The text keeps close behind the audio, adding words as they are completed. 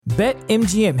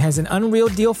BetMGM has an unreal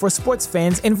deal for sports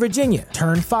fans in Virginia.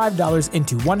 Turn $5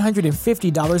 into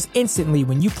 $150 instantly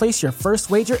when you place your first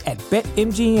wager at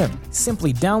BetMGM.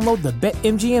 Simply download the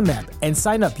BetMGM app and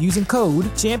sign up using code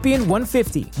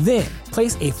Champion150. Then,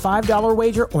 place a $5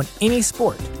 wager on any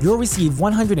sport. You'll receive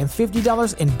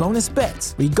 $150 in bonus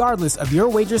bets, regardless of your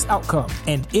wager's outcome.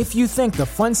 And if you think the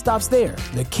fun stops there,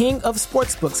 the King of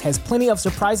Sportsbooks has plenty of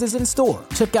surprises in store.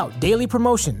 Check out daily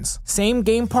promotions,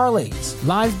 same-game parlays,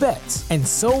 live bets, and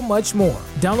so much more.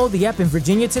 Download the app in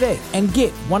Virginia today and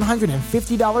get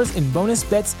 $150 in bonus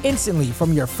bets instantly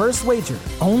from your first wager.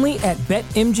 Only at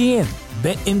BetMGM.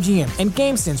 BetMGM and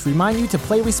GameSense remind you to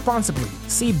play responsibly.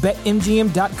 See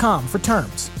BetMGM.com for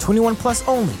terms. 21 plus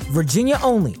only. Virginia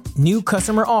only. New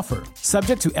customer offer.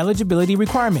 Subject to eligibility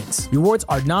requirements. Rewards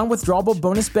are non-withdrawable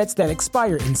bonus bets that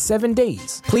expire in 7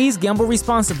 days. Please gamble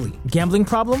responsibly. Gambling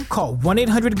problem? Call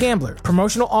 1-800-GAMBLER.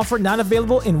 Promotional offer not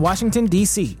available in Washington,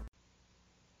 D.C.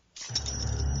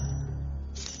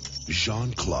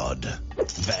 Jean-Claude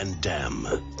Van Damme.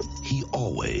 He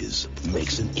always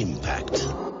makes an impact.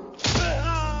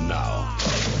 Now,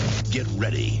 get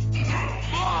ready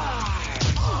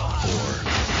for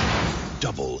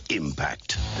double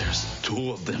impact. There's 2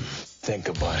 of them. Think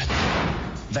about it.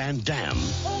 Van Damme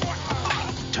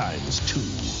times 2.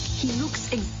 He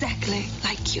looks exactly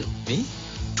like you. Me?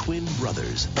 Twin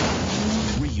brothers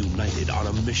reunited on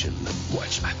a mission.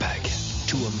 Watch my back.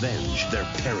 To avenge their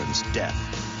parents' death.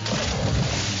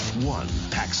 One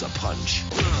packs a punch.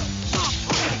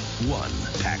 One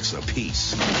packs a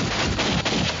piece.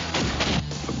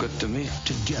 Look good to me.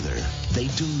 Together, they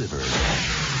deliver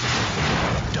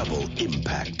double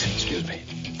impact. Excuse me.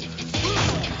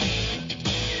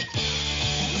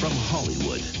 From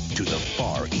Hollywood to the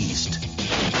Far East.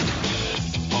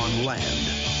 On land.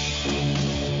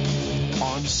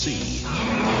 On sea.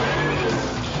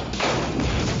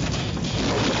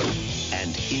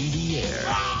 And in the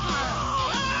air.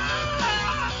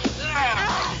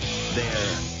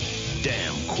 They're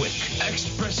damn quick.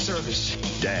 Express service.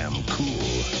 Damn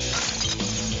cool.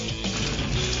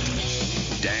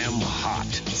 Damn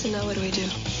hot. So now what do we do?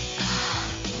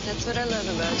 That's what I love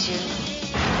about you.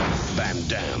 Van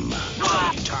Damme.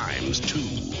 Times 2.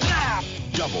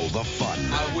 Double the fun.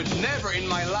 I would never in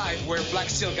my life wear black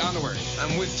silk underwear.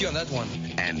 I'm with you on that one.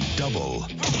 And double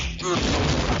the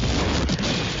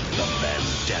Van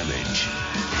Damage.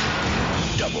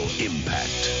 Double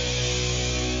impact.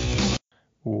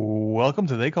 Welcome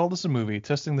to They Call This a Movie,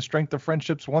 testing the strength of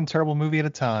friendships one terrible movie at a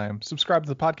time. Subscribe to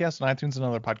the podcast on iTunes and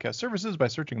other podcast services by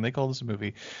searching They Call This a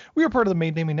Movie. We are part of the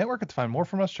Main Damie Network, and to find more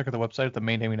from us, check out the website at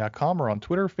themaindamie.com or on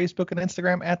Twitter, Facebook, and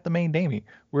Instagram at The Main Damie.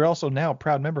 We're also now a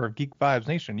proud member of Geek Vibes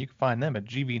Nation. You can find them at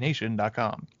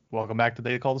gvnation.com. Welcome back to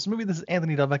They Call This a Movie. This is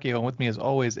Anthony Delvecchio, and with me as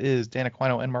always is Dan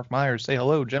Aquino and Mark Myers. Say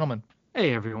hello, gentlemen.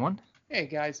 Hey, everyone. Hey,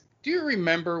 guys. Do you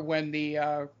remember when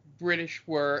the British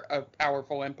were a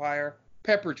powerful empire?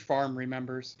 Pepperidge Farm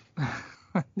remembers.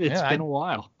 It's been a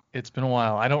while. It's been a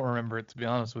while. I don't remember it, to be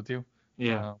honest with you.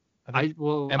 Yeah. I think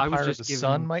I was just of the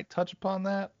Sun might touch upon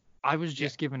that. I was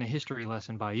just given a history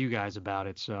lesson by you guys about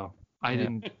it, so I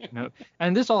didn't know.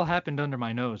 And this all happened under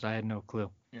my nose. I had no clue.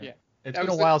 Yeah. It's been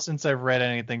a while since I've read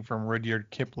anything from Rudyard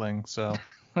Kipling, so.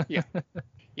 Yeah.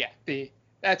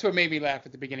 That's what made me laugh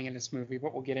at the beginning of this movie,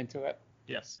 but we'll get into it.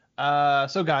 Yes.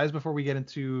 So, guys, before we get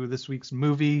into this week's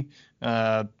movie,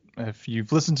 if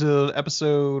you've listened to the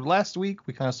episode last week,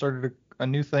 we kind of started a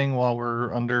new thing while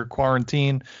we're under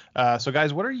quarantine. So,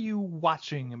 guys, what are you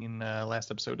watching in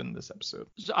last episode and this episode?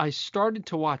 So I started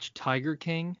to watch Tiger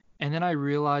King, and then I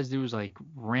realized it was like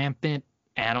rampant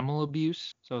animal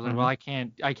abuse. So I was like, well,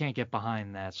 I can't get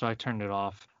behind that. So I turned it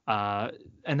off.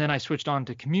 And then I switched on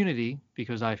to Community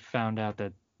because I found out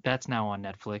that that's now on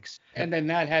Netflix. And then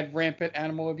that had rampant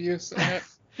animal abuse in it?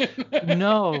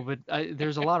 No, but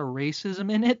there's a lot of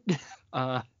racism in it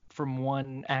from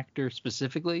one actor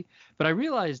specifically. But I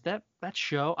realized that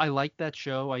show, I liked that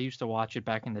show. I used to watch it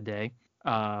back in the day.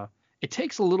 It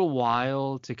takes a little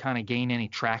while to kind of gain any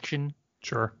traction.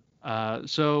 Sure.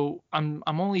 So I'm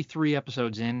only 3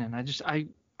 episodes in, and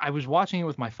I was watching it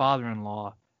with my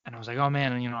father-in-law, and I was like, oh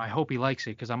man, I hope he likes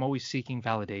it, because I'm always seeking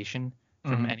validation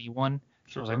from anyone.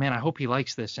 So I was like, man, I hope he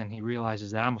likes this, and he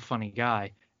realizes that I'm a funny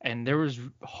guy. And there was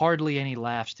hardly any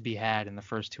laughs to be had in the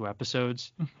first 2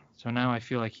 episodes. So now I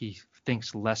feel like he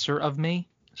thinks lesser of me.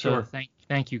 Sure. So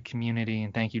thank you, Community,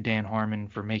 and thank you, Dan Harmon,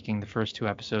 for making the first 2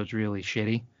 episodes really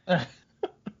shitty. But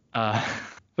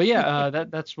yeah,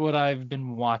 that's what I've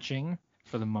been watching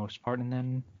for the most part. And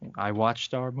then I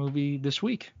watched our movie this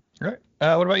week. Right.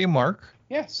 What about you, Mark?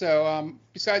 Yeah, so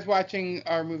besides watching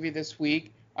our movie this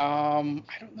week, I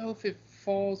don't know if it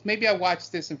Falls. Maybe I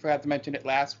watched this and forgot to mention it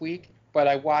last week, but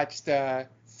I watched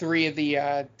 3 of the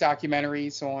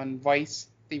documentaries on Vice,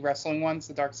 the wrestling ones,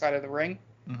 The Dark Side of the Ring.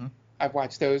 Mm-hmm. I've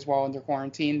watched those while under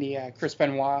quarantine. The Chris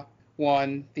Benoit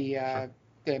one, the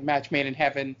Match Made in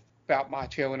Heaven about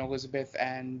Macho and Elizabeth,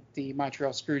 and the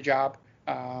Montreal Screwjob.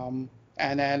 And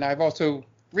then I've also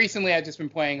recently I've just been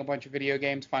playing a bunch of video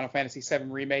games. Final Fantasy VII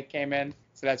Remake came in,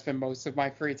 so that's been most of my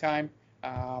free time.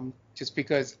 Just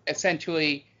because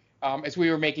essentially, as we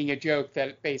were making a joke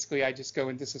that basically I just go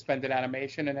into suspended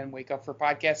animation and then wake up for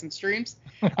podcasts and streams.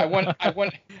 I want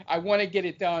to get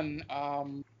it done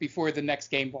before the next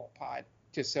Game Vault pod,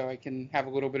 just so I can have a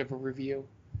little bit of a review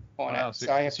on it.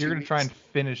 So you're gonna try and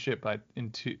finish it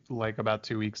about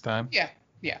 2 weeks time. Yeah.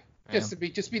 Just to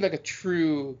be like a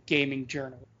true gaming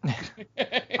journalist.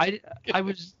 I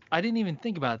didn't even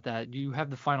think about that. You have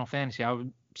the Final Fantasy. I was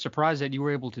surprised that you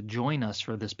were able to join us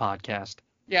for this podcast.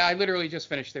 Yeah, I literally just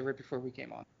finished it right before we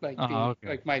came on.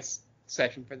 Like my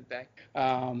session for the day.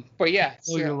 But yeah.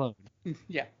 Oh, you're low.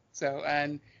 Yeah. So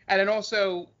and then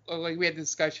also like we had the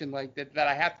discussion like that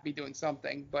I have to be doing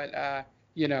something, but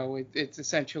it's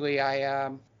essentially I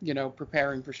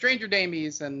preparing for Stranger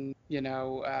Damies and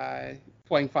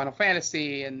playing Final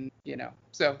Fantasy and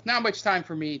so not much time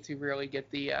for me to really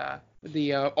get the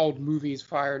old movies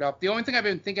fired up. The only thing I've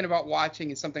been thinking about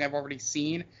watching is something I've already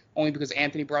seen, only because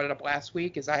Anthony brought it up last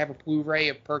week, is I have a Blu-ray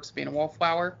of Perks of Being a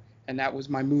Wallflower, and that was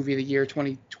my movie of the year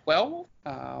 2012,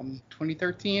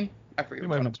 2013. I forget. It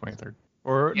might have been 2013.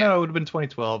 Or no, it would have been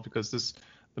 2012 because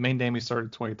the main Damie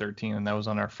started 2013 and that was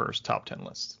on our first top 10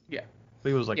 list. Yeah. I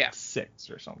think it was like 6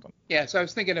 or something. Yeah, so I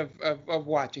was thinking of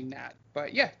watching that.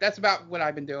 But yeah, that's about what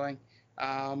I've been doing.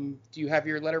 Do you have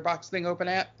your Letterboxd thing open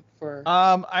for?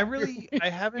 I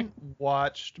haven't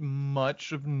watched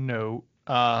much of note.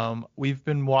 We've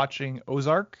been watching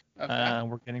Ozark. Okay.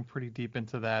 We're getting pretty deep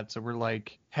into that, so we're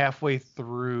like halfway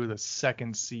through the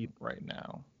second season right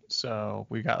now. So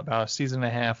we got about a season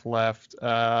and a half left.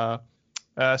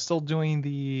 Still doing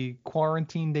the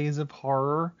Quarantine Days of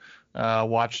Horror.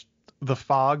 Watched The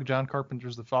Fog, John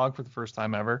Carpenter's The Fog, for the first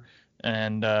time ever.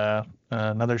 And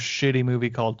another shitty movie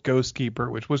called Ghost Keeper,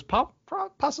 which was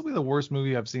possibly the worst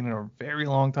movie I've seen in a very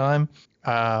long time.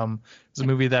 It's a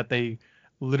movie that they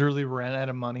literally ran out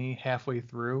of money halfway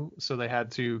through, so they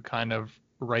had to kind of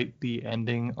write the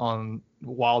ending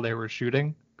while they were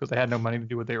shooting, because they had no money to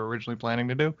do what they were originally planning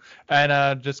to do.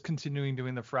 And just continuing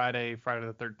doing the Friday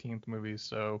the 13th movies.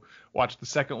 So watched the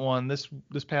second one this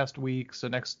past week. So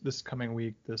this coming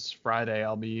week, this Friday,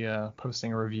 I'll be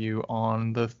posting a review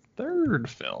on the third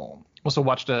film. Also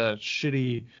watched a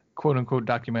shitty quote unquote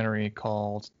documentary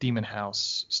called Demon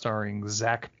House, starring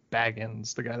Zach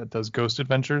Baggins, the guy that does Ghost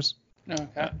Adventures.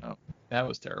 Okay. That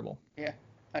was terrible. Yeah.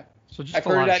 I've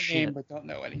heard that name, but don't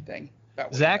know anything.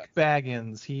 Zach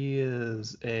Baggins,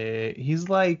 he's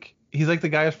like the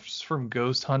guy from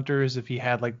Ghost Hunters if he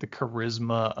had like the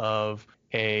charisma of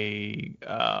a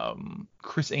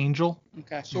Chris Angel.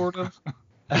 Okay. Sort of.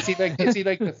 Is he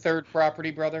like the third Property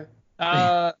Brother?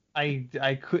 I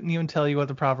couldn't even tell you what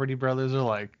the Property Brothers are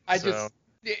like.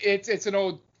 It's an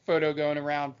old photo going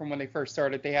around from when they first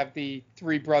started. They have the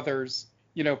 3 brothers,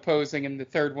 posing, and the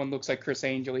third one looks like Chris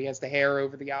Angel. He has the hair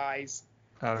over the eyes.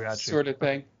 Oh, gotcha. Sort of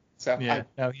thing. So yeah,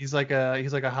 he's like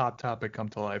a hot topic come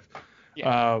to life.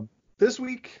 Yeah. This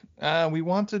week, I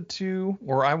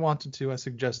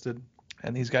suggested,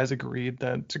 and these guys agreed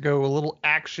to go a little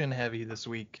action heavy this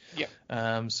week.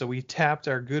 Yeah. So we tapped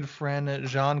our good friend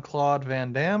Jean-Claude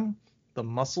Van Damme, the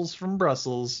Muscles from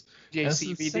Brussels.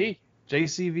 JCVD.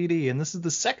 And this is the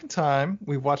second time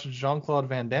we've watched a Jean-Claude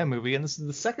Van Damme movie, and this is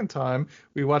the second time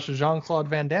we watched a Jean-Claude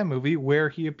Van Damme movie where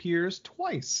he appears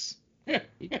twice.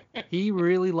 He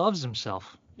really loves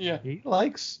himself. Yeah. He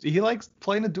likes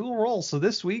playing a dual role. So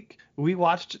this week we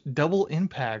watched Double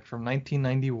Impact from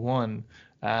 1991.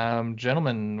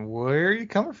 Gentlemen, where are you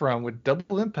coming from with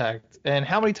Double Impact? And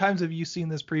how many times have you seen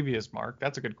this previous, Mark?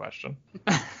 That's a good question.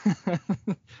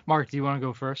 Mark, do you want to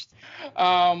go first?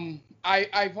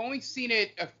 I've only seen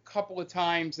it a couple of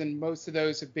times, and most of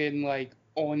those have been like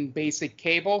on basic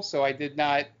cable, so I did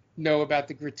not know about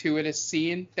the gratuitous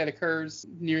scene that occurs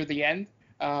near the end.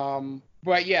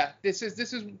 But yeah, this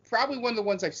is probably one of the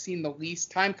ones I've seen the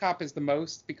least. Time Cop is the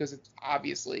most because it's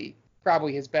obviously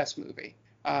probably his best movie.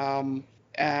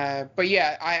 But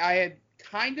yeah, I had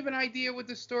kind of an idea what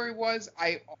the story was.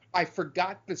 I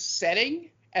forgot the setting,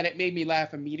 and it made me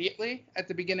laugh immediately at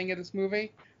the beginning of this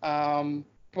movie.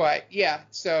 But yeah,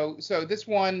 so this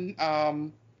one,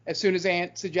 as soon as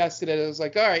Ant suggested it, I was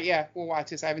like, all right, yeah, we'll watch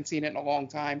this. I haven't seen it in a long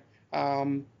time,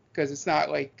 because it's not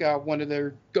like one of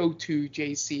their go-to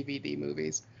JCVD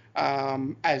movies.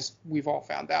 as we've all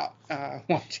found out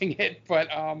watching it. But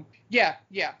yeah.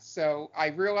 So I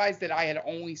realized that I had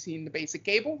only seen the basic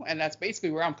cable, and that's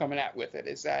basically where I'm coming at with it.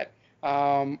 Is that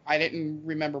I didn't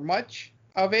remember much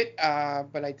of it,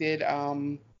 but I did,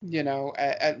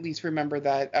 at least remember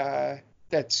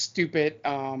that stupid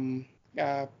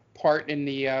part in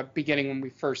the beginning when we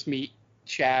first meet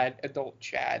adult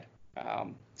Chad.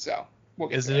 So we'll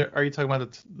get to that. Are you talking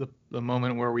about the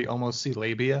moment where we almost see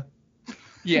labia?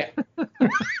 Yeah.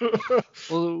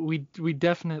 Well, we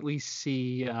definitely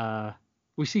see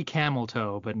camel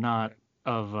toe, but not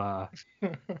of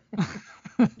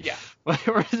Yeah.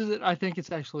 Or is it? I think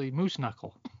it's actually moose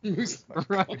knuckle. Moose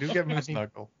Right. We do get moose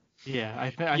knuckle. Yeah, I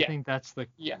think that's the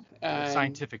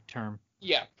scientific term.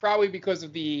 Yeah, probably because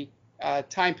of the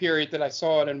time period that I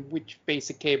saw it and which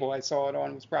basic cable I saw it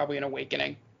on was probably an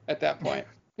awakening at that point.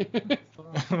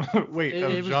 Wait,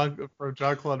 from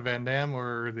Jean-Claude Van Damme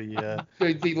or the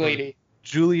the lady?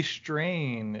 Julie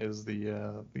Strain is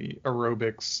the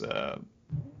aerobics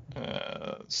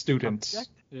student.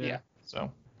 Yeah.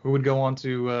 So who would go on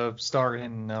to star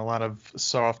in a lot of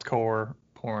softcore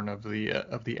porn of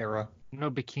the era?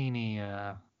 No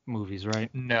bikini movies, right?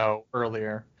 No,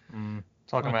 earlier.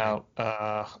 Talking about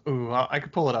I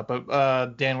could pull it up,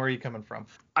 but Dan, where are you coming from?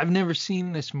 I've never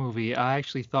seen this movie. I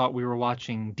actually thought we were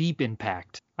watching Deep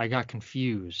Impact. I got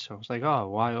confused. So I was like, oh,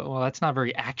 why? Well, that's not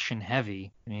very action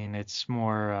heavy. I mean, it's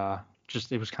more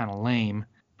it was kind of lame.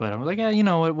 But I was like, yeah, you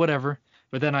know what, whatever.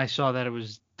 But then I saw that it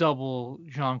was double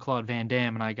Jean-Claude Van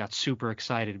Damme, and I got super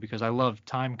excited because I love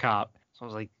Time Cop. So I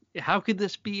was like, how could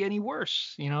this be any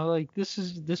worse? Like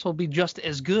this will be just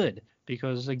as good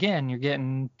because again, you're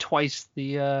getting twice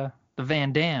the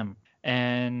Van Damme,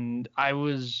 and I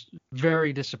was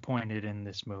very disappointed in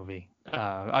this movie.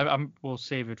 We'll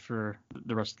save it for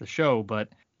the rest of the show, but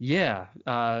yeah,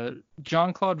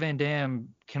 Jean-Claude Van Damme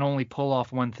can only pull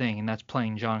off one thing, and that's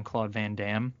playing Jean-Claude Van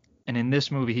Damme. And in this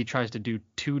movie, he tries to do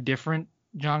two different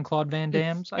Jean-Claude Van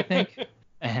Dammes, I think,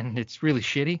 and it's really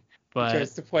shitty. But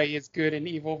tries to play his good and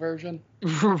evil version.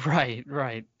 Right.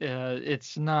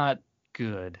 It's not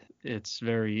good. It's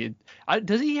very.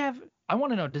 Does he have? I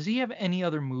want to know. Does he have any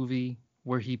other movie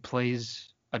where he plays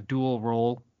a dual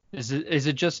role? Is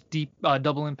it just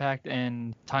Double Impact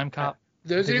and Time Cop?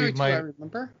 Those are the only two I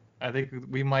remember. I think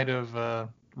we might have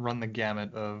run the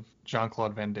gamut of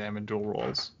Jean-Claude Van Damme in dual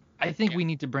roles. I think we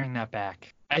need to bring that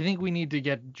back. I think we need to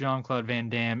get Jean-Claude Van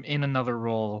Damme in another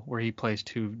role where he plays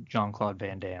two Jean-Claude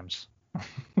Van Dammes.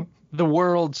 The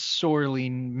world sorely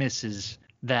misses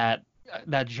that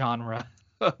genre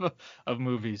of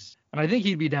movies, and I think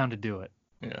he'd be down to do it.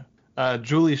 Yeah.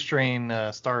 Julie Strain,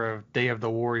 star of Day of the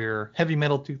Warrior, Heavy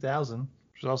Metal 2000.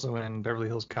 She's also in Beverly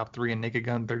Hills Cop 3 and Naked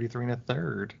Gun 33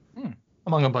 1/3,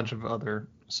 among a bunch of other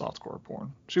softcore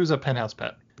porn. She was a Penthouse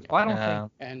pet. Well, I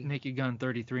don't think Naked Gun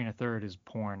 33 1/3 is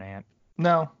porn, Ant.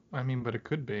 No, I mean, but it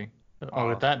could be.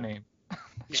 With that name.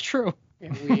 It's true.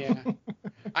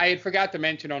 I had forgot to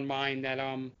mention on mine that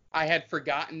I had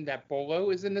forgotten that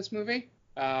Bolo is in this movie.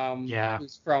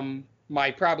 Who's from my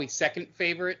probably second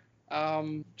favorite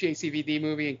JCVD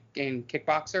movie in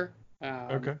Kickboxer.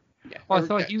 Okay. Yeah. Well, I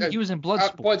thought he was in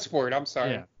Bloodsport. Bloodsport, I'm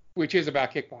sorry. Yeah. Which is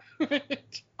about kickboxing.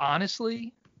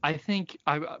 Honestly, I think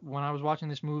when I was watching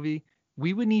this movie,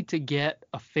 we would need to get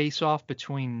a face-off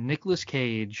between Nicolas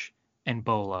Cage and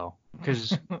Bolo.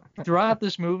 Because throughout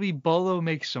this movie, Bolo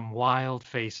makes some wild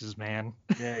faces, man.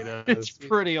 Yeah, he does. It's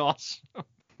pretty awesome.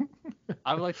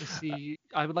 I would like to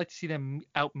see them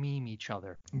out meme each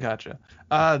other. Gotcha.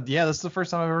 Yeah, this is the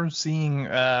first time I've ever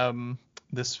seen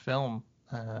this film.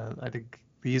 I think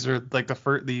these are like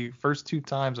the first two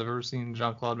times I've ever seen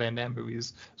Jean-Claude Van Damme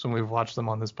movies. So when we've watched them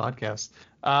on this podcast.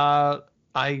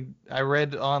 I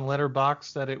read on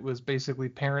Letterboxd that it was basically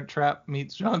Parent Trap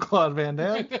meets Jean-Claude Van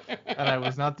Damme, and I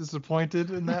was not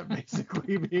disappointed in that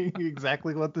basically being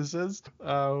exactly what this is.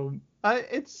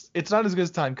 It's not as good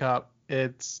as Time Cop.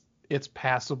 It's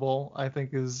passable, I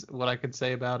think, is what I could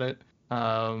say about it.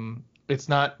 It's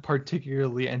not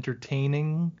particularly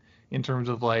entertaining in terms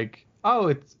of like,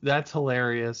 oh, that's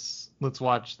hilarious. Let's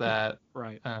watch that.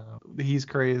 Right. He's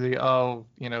crazy. Oh,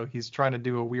 he's trying to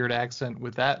do a weird accent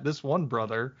with this one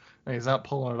brother, and he's not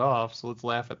pulling it off. So let's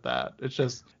laugh at that. It's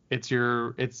just, it's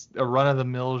a run of the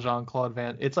mill Jean-Claude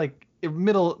Van. It's like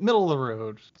middle of the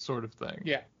road sort of thing.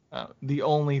 Yeah. The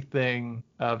only thing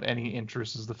of any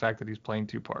interest is the fact that he's playing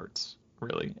two parts,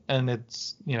 really, and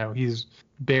it's he's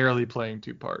barely playing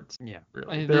two parts. Yeah.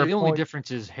 Really. The only difference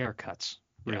is haircuts.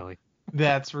 Really. Yeah.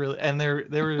 That's really, and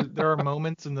there are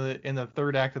moments in the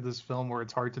third act of this film where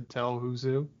it's hard to tell who's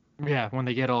who. Yeah, when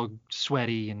they get all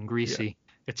sweaty and greasy.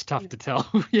 It's tough to tell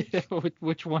yeah,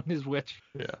 which one is which.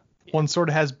 Yeah. One sort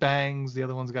of has bangs, the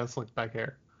other one's got slick back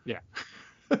hair. Yeah.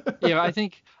 Yeah, I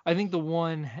think the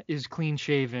one is clean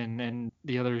shaven and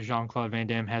the other Jean-Claude Van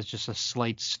Damme has just a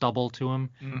slight stubble to him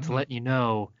to let you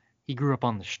know he grew up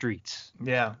on the streets.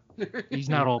 Yeah. He's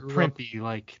not all primpy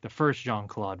like the first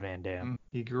Jean-Claude Van Damme.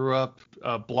 He grew up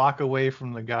a block away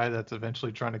from the guy that's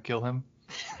eventually trying to kill him.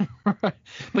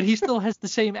 But he still has the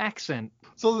same accent.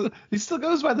 So he still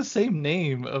goes by the same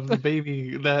name of the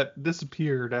baby that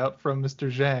disappeared out from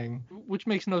Mr. Zhang. Which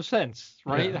makes no sense,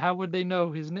 right? Yeah. How would they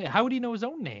know his name? How would he know his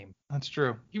own name? That's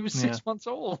true. He was 6 months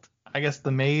old. I guess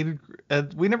the maid.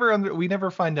 We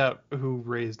never find out who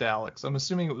raised Alex. I'm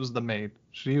assuming it was the maid.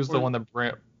 She was the one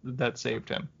that saved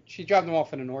him. She dropped him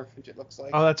off in an orphanage, it looks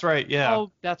like. Oh, that's right. Yeah.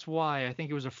 Oh, that's why. I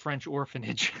think it was a French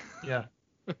orphanage. Yeah.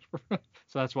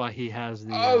 So that's why he has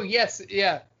the. Oh, yes.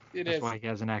 Yeah, it that's is. why he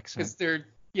has an accent.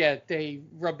 Because they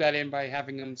rubbed that in by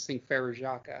having him sing Frere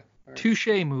Jacques.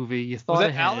 Touche movie. You thought Was that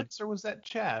ahead. Alex or was that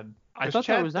Chad? I thought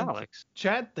that was Alex.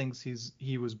 Chad thinks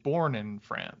he was born in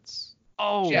France.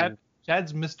 Oh.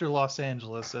 Chad's Mr. Los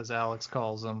Angeles, as Alex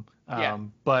calls him. Yeah.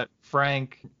 But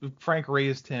Frank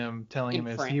raised him, telling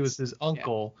him France. he was his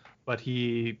uncle, but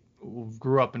he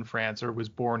grew up in France or was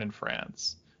born in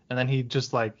France. And then he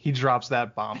just he drops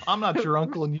that bomb. I'm not your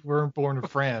uncle and you weren't born in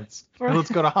France. Let's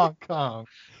go to Hong Kong.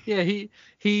 Yeah,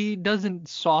 he doesn't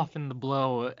soften the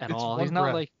blow at all. He's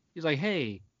not breath. he's like,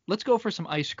 hey, let's go for some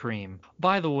ice cream.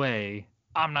 By the way,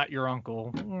 I'm not your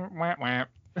uncle. Wah, wah.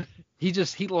 He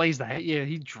lays that. Yeah,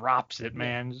 he drops it,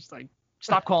 man. Just like,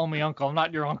 stop calling me uncle. I'm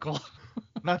not your uncle.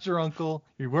 I'm not your uncle.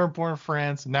 You weren't born in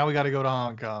France. Now we got to go to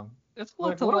Hong Kong. It's a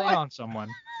lot to lay on someone.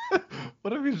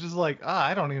 What if he's just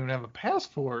I don't even have a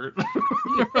passport?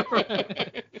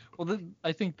 Well,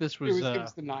 I think this was. It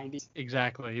was the 90s.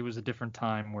 Exactly. It was a different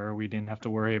time where we didn't have to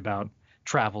worry about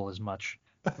travel as much.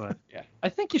 But Yeah. I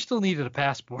think you still needed a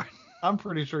passport. I'm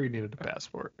pretty sure you needed a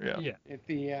passport. Yeah.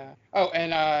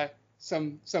 Yeah.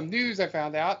 Some news I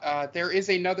found out. There is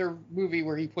another movie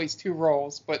where he plays two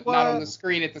roles, but not on the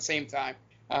screen at the same time.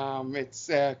 It's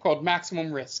called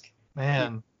Maximum Risk.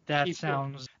 Man.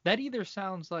 That either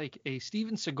sounds like a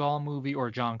Steven Seagal movie or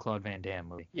a Jean-Claude Van Damme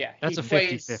movie. Yeah. That's a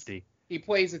 50-50. He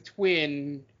plays a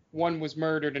twin. One was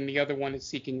murdered and the other one is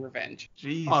seeking revenge.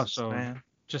 Jesus, man.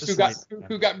 Just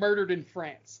Who got murdered in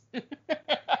France.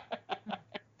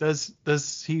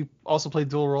 Does he also play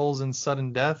dual roles in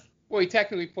Sudden Death? Well, he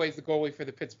technically plays the goalie for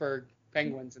the Pittsburgh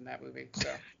Penguins in that movie.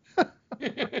 So.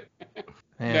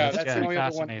 Man, No, that's the only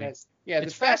other one that fascinating. has. Yeah,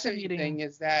 It's the fascinating fascinating. thing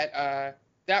is that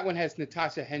that one has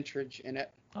Natasha Henstridge in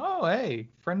it. Oh, hey,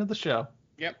 friend of the show.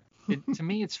 Yep. To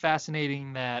me, it's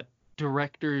fascinating that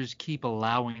directors keep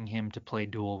allowing him to play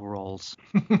dual roles.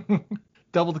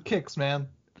 Double the kicks, man.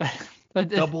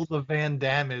 Double the Van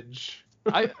damage.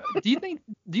 Do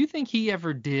you think he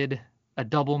ever did a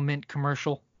double mint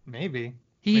commercial? Maybe.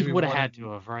 He Maybe would have one had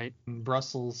to have, right? in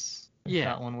Brussels. Yeah.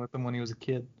 Got one with him when he was a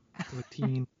kid, as a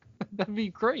teen. That'd be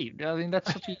great. I mean,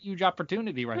 that's such a huge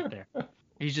opportunity right there.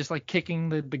 He's just kicking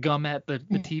the gum at the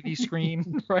TV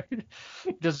screen, right?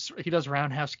 He does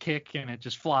roundhouse kick and it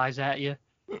just flies at you.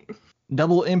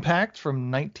 Double Impact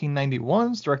from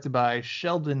 1991, directed by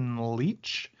Sheldon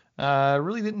Leach.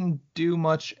 Really didn't do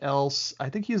much else. I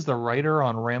think he's the writer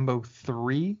on Rambo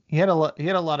 3. He had a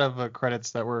lot of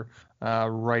credits that were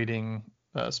writing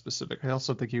specific. I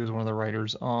also think he was one of the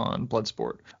writers on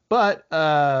Bloodsport. But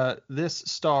this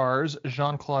stars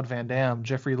Jean-Claude Van Damme,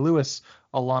 Jeffrey Lewis,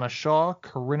 Alana Shaw,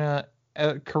 Karina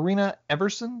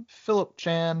Everson, Philip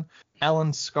Chan,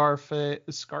 Alan Scarf, I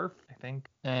think,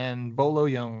 and Bolo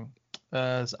Young.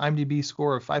 His IMDb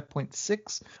score of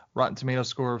 5.6, Rotten Tomatoes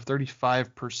score of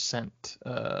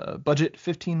 35%. Budget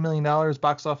 $15 million,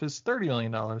 box office $30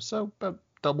 million, so about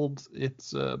doubled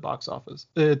its box office,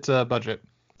 its budget.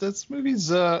 This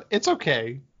movie's it's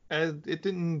okay. It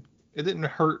didn't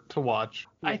hurt to watch.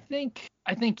 I think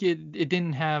it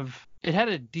didn't have. It had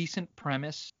a decent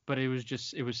premise, but it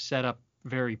was set up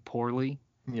very poorly.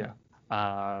 Yeah.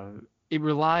 It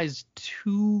relies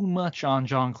too much on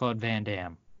Jean-Claude Van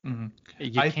Damme. Mm-hmm.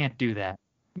 You can't do that.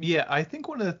 Yeah, I think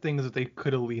one of the things that they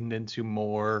could have leaned into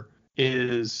more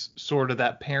is sort of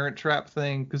that Parent Trap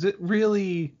thing, because it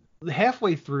really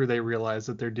halfway through they realize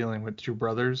that they're dealing with two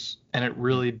brothers, and it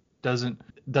really doesn't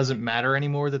matter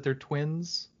anymore that they're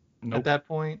twins. Nope. At that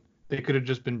point. They could have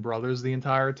just been brothers the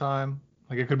entire time.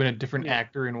 Like it could have been a different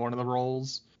actor in one of the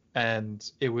roles, and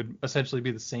it would essentially be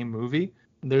the same movie.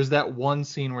 There's that one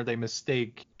scene where they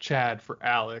mistake Chad for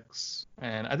Alex,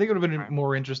 and I think it would have been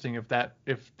more interesting if that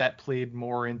played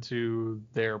more into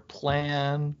their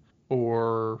plan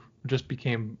or just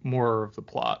became more of the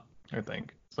plot, I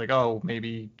think. It's like, oh,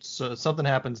 maybe something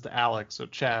happens to Alex, so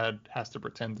Chad has to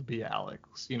pretend to be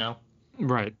Alex, you know?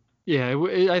 Right. Yeah,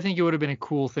 I think it would have been a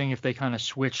cool thing if they kind of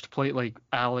switched plate, like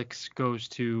Alex goes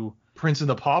to Prince and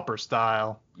the Pauper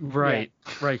style. right,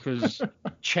 right, because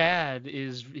Chad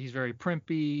he's very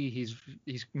primpy, he's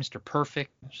Mr.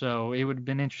 Perfect, so it would have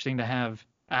been interesting to have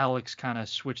Alex kind of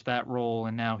switch that role,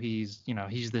 and now he's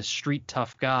this street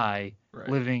tough guy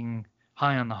living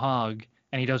high on the hog,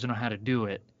 and he doesn't know how to do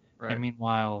it. Right. And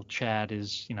meanwhile, Chad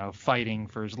is fighting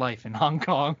for his life in Hong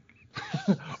Kong.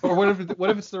 Or what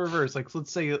if it's the reverse? Like,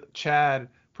 let's say Chad,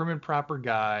 prim and proper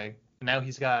guy, and now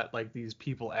he's got like these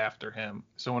people after him.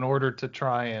 So in order to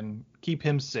try and keep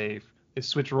him safe, they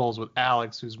switch roles with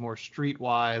Alex, who's more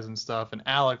streetwise and stuff, and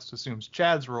Alex assumes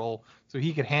Chad's role so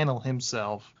he could handle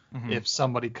himself if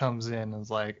somebody comes in and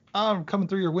is like, oh, I'm coming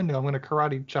through your window, I'm gonna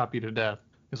karate chop you to death.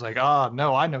 He's like, oh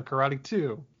no, I know karate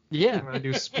too. Yeah. I'm gonna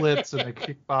do splits and I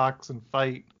kickbox and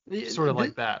fight, sort of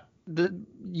like that.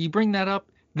 You bring that up.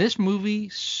 This movie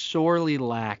sorely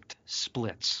lacked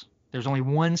splits. There's only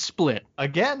one split.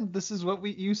 Again, this is what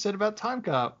you said about Time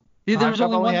Cop. Yeah, there was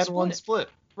Time Cop only had one one split.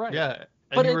 Right. Yeah, and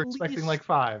But you were at expecting least- like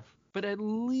 5. But at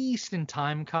least in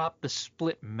Time Cop, the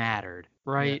split mattered,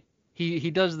 right? Yeah.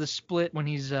 He does the split when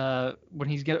he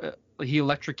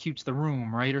electrocutes the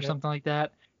room, right, or something like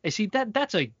that. I see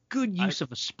that's a good use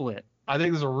of a split. I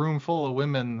think there's a room full of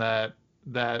women that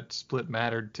split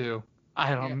mattered too.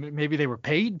 I don't know. Maybe they were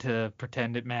paid to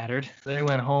pretend it mattered. They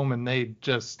went home and they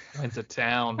just went to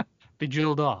town. They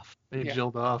jilled off. They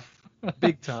jilled off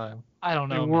big time. I don't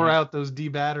know. They wore out those D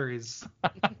batteries.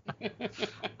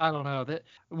 I don't know. That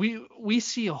we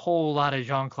see a whole lot of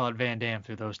Jean-Claude Van Damme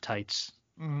through those tights.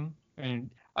 Mm-hmm. And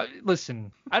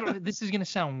listen, I don't. This is gonna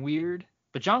sound weird,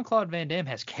 but Jean-Claude Van Damme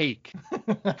has cake.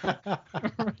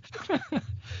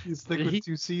 He's thick with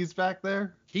 2 C's back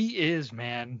there. He is,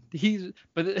 man. He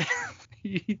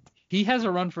has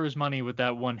a run for his money with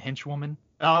that one henchwoman.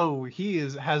 Oh, he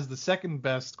has the second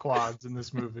best quads in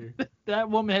this movie. That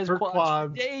woman has Her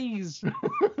quads for days.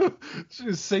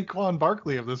 She's Saquon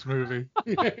Barkley of this movie.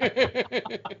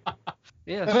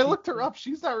 Yeah. And I looked her up.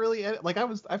 She's not really like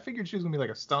I figured she was gonna be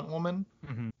like a stunt woman.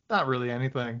 Mm-hmm. Not really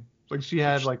anything. Like she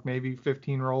had like maybe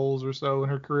 15 roles or so in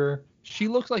her career. She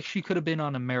looks like she could have been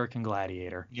on American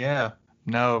Gladiator. Yeah.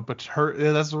 No, but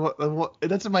that's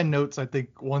that's in my notes. I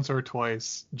think once or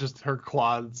twice, just her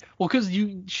quads. Well, because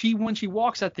when she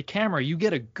walks at the camera, you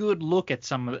get a good look at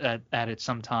it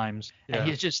sometimes, and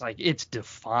it's just like it's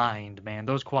defined, man.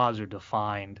 Those quads are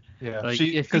defined. Yeah, like,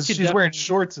 because she's wearing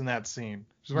shorts in that scene.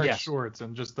 She's wearing shorts,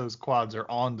 and just those quads are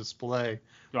on display.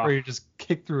 Or you just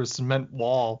kick through a cement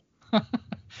wall.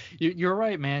 You're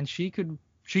right, man. She could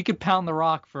pound the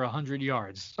rock for 100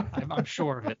 yards. I'm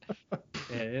sure of it.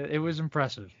 Yeah, it was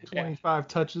impressive. 25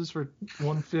 touches for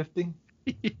 150.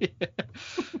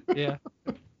 Yeah.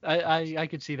 I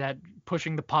could see that,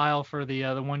 pushing the pile for the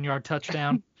 1 yard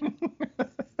touchdown.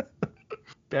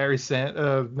 Eddie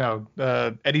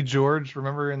George,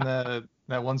 remember in that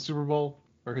one Super Bowl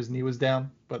where his knee was down,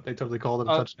 but they totally called it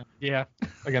a touchdown. Yeah.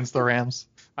 Against the Rams.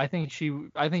 I think she'd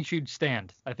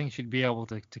stand. I think she'd be able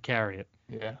to carry it.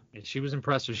 Yeah. She was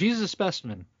impressive. She's a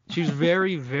specimen. She's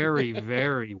very, very,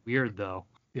 very weird though.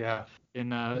 Yeah.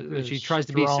 And she tries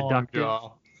to be seductive.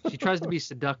 She tries to be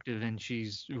seductive, and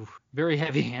she's very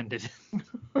heavy-handed,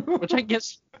 which I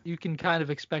guess you can kind of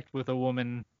expect with a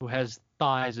woman who has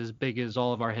thighs as big as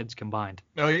all of our heads combined.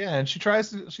 Oh yeah, and she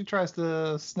tries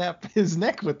to snap his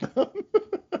neck with them.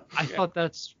 I thought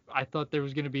there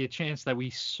was going to be a chance that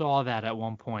we saw that at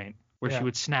one point, where she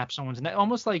would snap someone's neck,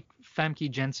 almost like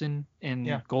Famke Jensen in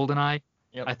GoldenEye.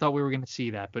 Yep. I thought we were going to see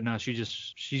that, but no,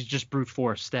 she's just brute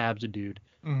force stabs a dude.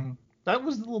 Mm-hmm. That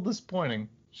was a little disappointing.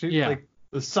 Like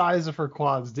the size of her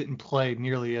quads didn't play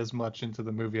nearly as much into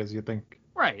the movie as you think.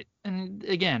 Right, and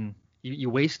again, you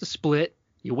waste a split,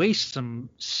 you waste some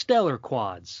stellar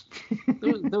quads.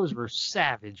 Those were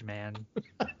savage, man.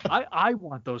 I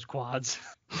want those quads.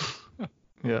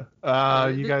 Yeah.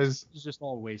 You guys. It's just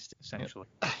all wasted, essentially.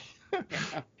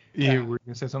 You were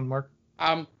gonna say something, Mark?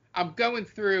 I'm going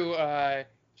through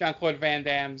Jean-Claude Van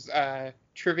Damme's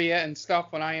trivia and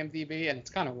stuff on IMDb, and it's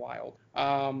kind of wild.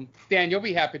 Dan, you'll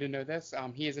be happy to know this.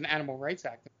 He is an animal rights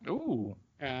activist. Ooh.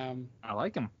 I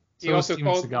like him. So also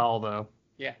Steven Seagal, though.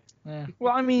 Yeah.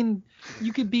 Well, I mean,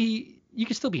 you could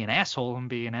still be an asshole and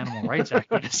be an animal rights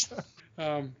activist.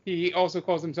 He also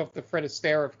calls himself the Fred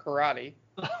Astaire of karate.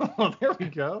 Oh, there we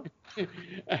go.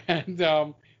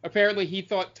 And apparently he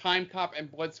thought Time Cop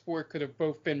and Bloodsport could have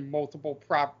both been multiple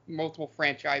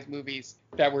franchise movies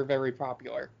that were very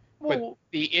popular. Well, but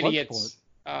the idiots,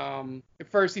 at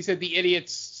first he said the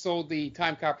idiots sold the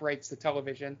Time Cop rights to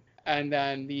television, And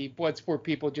then the Bloodsport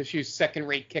people just used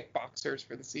second-rate kickboxers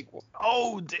for the sequel.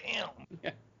 Oh, damn.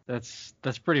 Yeah. That's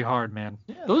pretty hard, man.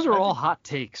 Yeah, Those are I all think- hot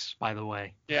takes, by the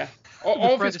way. Yeah.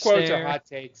 All of Fred his quotes are Astaire. hot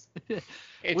takes.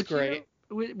 It's great.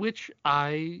 Which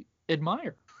I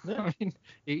admire. Yeah. I mean,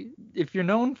 if you're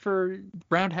known for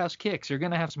roundhouse kicks, you're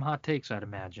gonna have some hot takes, I'd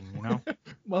imagine. You know.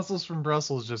 Muscles from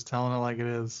Brussels, just telling it like it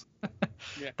is.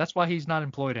 That's why he's not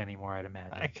employed anymore, I'd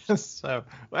imagine. I guess so.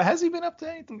 Well, has he been up to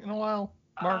anything in a while,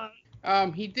 Mark?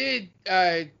 He did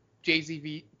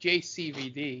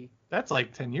JCVD. That's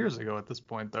like 10 years ago at this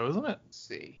point, though, isn't it? Let's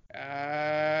see.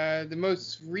 The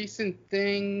most recent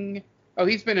thing. Oh,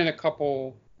 he's been in a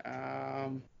couple.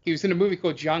 He was in a movie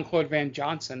called Jean-Claude Van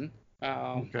Johnson.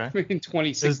 Okay. In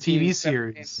 2016. His TV 17.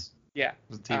 series. Yeah.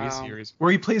 His TV series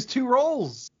where he plays two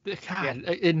roles. God,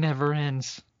 it never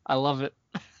ends. I love it.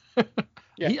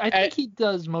 Yeah. I think he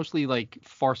does mostly like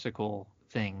farcical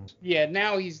things. Yeah.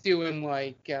 Now he's doing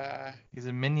like. He's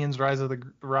in Minions: Rise of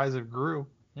Gru.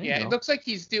 There you Yeah. go. It looks like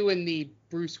he's doing the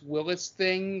Bruce Willis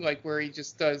thing, like where he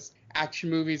just does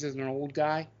action movies as an old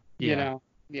guy. Yeah.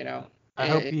 You know. I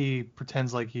hope he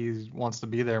pretends like he wants to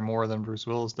be there more than Bruce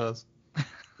Willis does.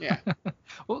 Yeah.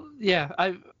 Well, yeah.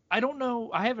 I don't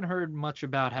know. I haven't heard much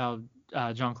about how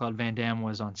Jean-Claude Van Damme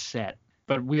was on set,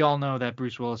 but we all know that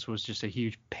Bruce Willis was just a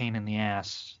huge pain in the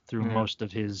ass through most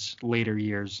of his later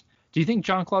years. Do you think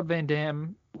Jean-Claude Van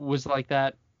Damme was like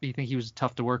that? Do you think he was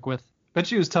tough to work with? But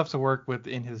she was tough to work with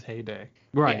in his heyday.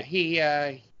 Right. Yeah, he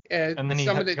And then he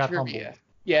some of the got trivia. humbled.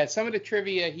 Yeah, some of the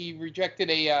trivia. He rejected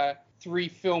a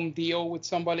 3-film deal with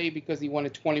somebody because he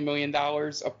wanted $20 million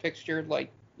a picture,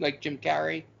 like Jim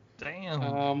Carrey.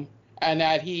 Damn. And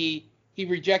that he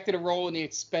rejected a role in The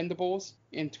Expendables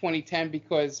in 2010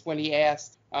 because when he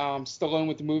asked Stallone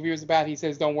what the movie was about, he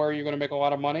says, "Don't worry, you're going to make a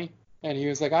lot of money." And he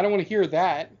was like, "I don't want to hear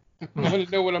that. I want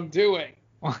to know what I'm doing."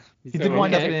 He did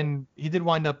wind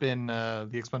up in The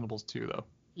Expendables 2, though.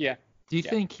 Yeah. Do you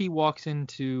think he walks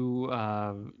into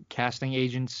casting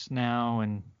agents now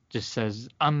and just says,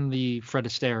 "I'm the Fred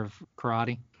Astaire of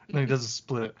karate"? And then he does a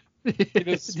split. He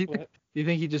does split. Do you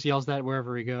think he just yells that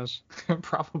wherever he goes?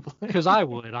 Probably. Because I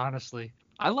would, honestly.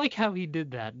 I like how he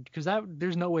did that, because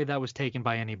there's no way that was taken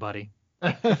by anybody.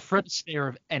 Fred Astaire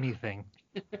of anything.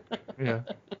 Yeah.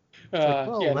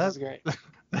 Yeah, this is great.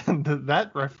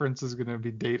 That reference is going to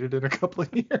be dated in a couple of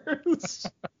years.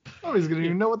 Nobody's going to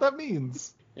even know what that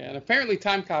means. Yeah, and apparently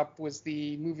Time Cop was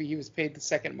the movie he was paid the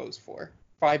second most for,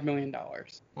 $5 million.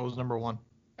 What was number one?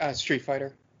 Street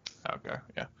Fighter. Okay,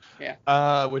 yeah.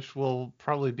 Yeah. Which will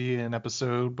probably be an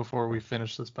episode before we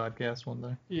finish this podcast one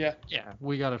day. Yeah. Yeah,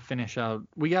 we got to finish out.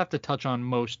 We have to touch on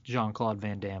most Jean-Claude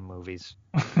Van Damme movies.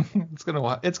 It's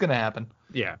gonna happen.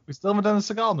 Yeah. We still haven't done the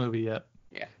Seagal movie yet.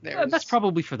 Yeah. That's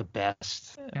probably for the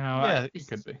best. You know, Yeah, it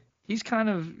could be.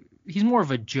 He's more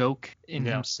of a joke in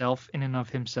Yeah. himself, in and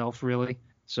of himself, really.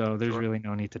 So there's Sure. really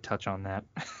no need to touch on that.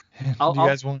 Do you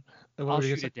guys want? I'll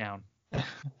shoot it down.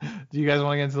 Do you guys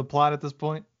want to get into the plot at this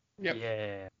point? Yep.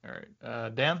 Yeah. All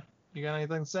right. Dan, you got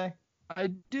anything to say? I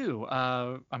do.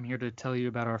 I'm here to tell you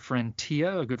about our friend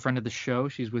Tia, a good friend of the show.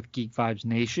 She's with Geek Vibes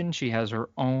Nation. She has her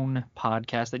own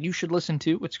podcast that you should listen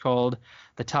to. It's called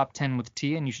The Top 10 with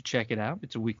Tia, and you should check it out.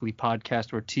 It's a weekly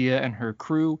podcast where Tia and her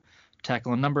crew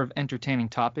tackle a number of entertaining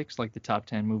topics like the top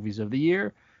 10 movies of the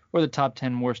year or the top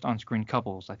 10 worst on-screen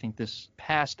couples. I think this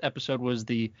past episode was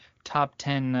the top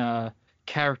 10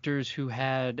 characters who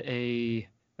had a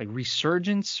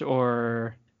resurgence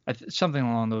or something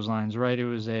along those lines, right? It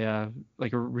was a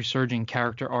resurging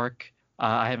character arc.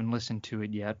 I haven't listened to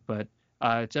it yet, but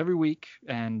it's every week,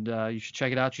 and you should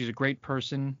check it out. She's a great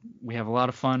person. We have a lot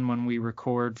of fun when we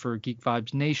record for Geek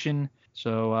Vibes Nation.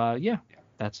 So,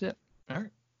 that's it. All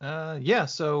right.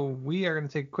 So we are going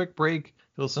to take a quick break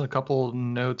to listen to a couple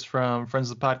notes from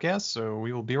friends of the podcast, so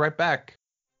we will be right back.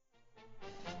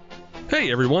 Hey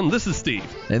everyone, this is Steve.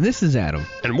 And this is Adam.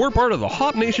 And we're part of the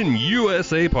Hop Nation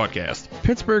USA podcast.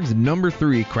 Pittsburgh's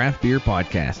 #3 craft beer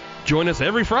podcast. Join us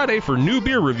every Friday for new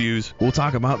beer reviews. We'll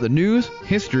talk about the news,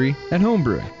 history, and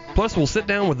homebrewing. Plus, we'll sit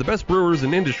down with the best brewers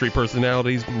and industry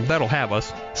personalities that'll have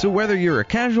us. So whether you're a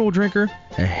casual drinker,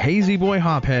 a hazy boy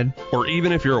hophead, or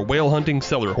even if you're a whale hunting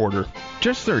cellar hoarder,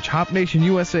 just search Hop Nation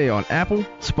USA on Apple,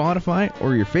 Spotify,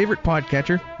 or your favorite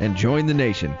podcatcher and join the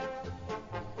nation.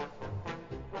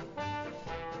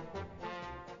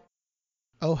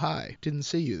 Oh, hi. Didn't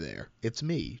see you there. It's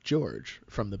me, George,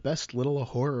 from the best little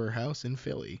horror house in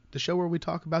Philly, the show where we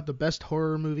talk about the best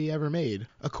horror movie ever made,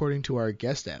 according to our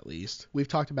guest at least. We've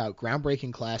talked about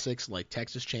groundbreaking classics like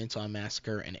Texas Chainsaw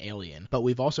Massacre and Alien, but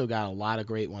we've also got a lot of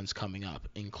great ones coming up,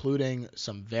 including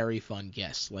some very fun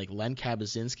guests like Len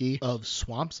Kabaczynski of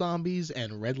Swamp Zombies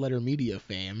and Red Letter Media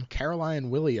fame, Caroline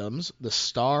Williams, the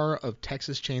star of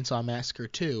Texas Chainsaw Massacre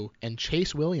 2, and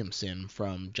Chase Williamson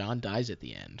from John Dies at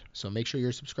the End. So make sure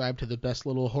you're subscribed to the best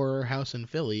little horror house in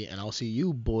Philly, and I'll see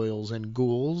you boils and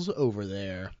ghouls over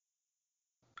there.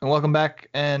 And welcome back,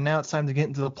 and now it's time to get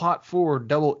into the plot for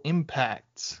Double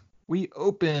Impact. We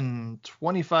open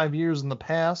 25 years in the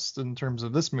past in terms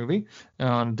of this movie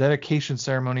on a dedication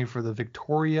ceremony for the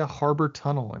Victoria Harbour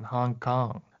Tunnel in Hong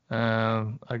Kong.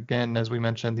 Again, as we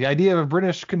mentioned, the idea of a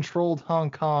British-controlled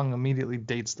Hong Kong immediately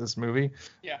dates this movie.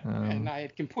 Yeah, and I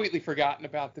had completely forgotten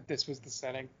about that this was the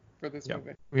setting for this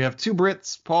movie. We have two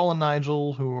Brits, Paul and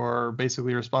Nigel, who are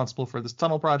basically responsible for this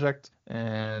tunnel project,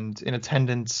 and in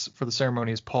attendance for the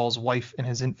ceremony is Paul's wife and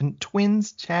his infant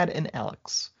twins, Chad and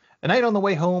Alex. At night on the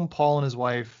way home, Paul and his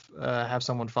wife have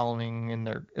someone following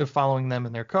them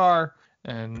in their car,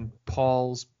 and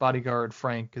Paul's bodyguard,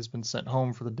 Frank, has been sent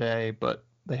home for the day, but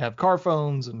they have car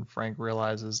phones, and Frank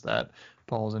realizes that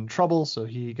Paul's in trouble, so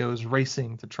he goes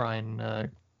racing to try and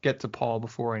get to Paul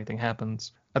before anything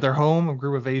happens. At their home, a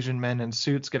group of Asian men in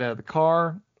suits get out of the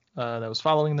car that was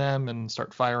following them and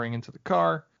start firing into the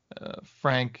car.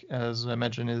 Frank, as I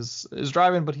mentioned, is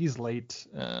driving, but he's late.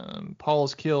 Paul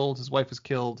is killed. His wife is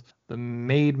killed. The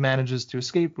maid manages to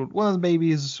escape with one of the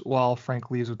babies while Frank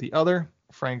leaves with the other.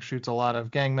 Frank shoots a lot of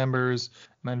gang members,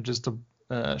 manages to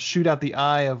shoot out the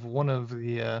eye of one of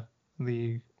the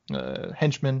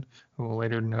henchmen, who we'll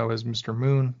later know as Mr.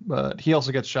 Moon, but he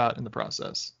also gets shot in the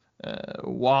process.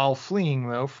 While fleeing,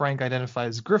 though, Frank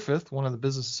identifies Griffith, one of the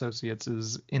business associates,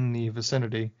 is in the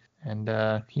vicinity,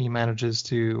 and he manages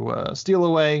to steal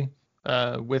away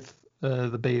with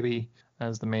the baby,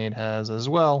 as the maid has as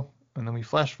well. And then we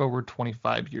flash forward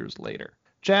 25 years later.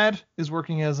 Chad is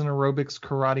working as an aerobics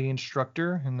karate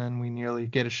instructor, and then we nearly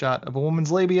get a shot of a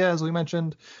woman's labia, as we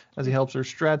mentioned, as he helps her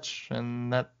stretch,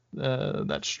 and that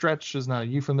stretch is not a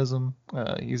euphemism.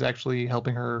 He's actually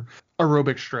helping her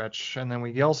aerobic stretch. And then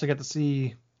we also get to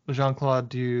see Jean-Claude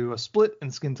do a split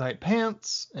in skin-tight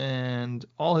pants, and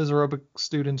all his aerobic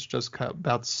students just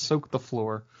about soak the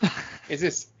floor. Is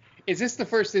this the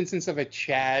first instance of a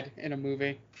Chad in a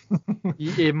movie?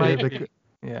 It might be.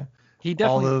 Yeah. He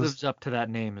definitely lives up to that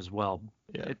name as well.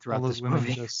 Yeah. Throughout this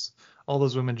movie. All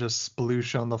those women just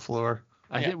sploosh on the floor.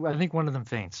 I think one of them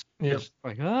faints. Yeah. Just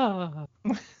like,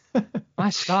 my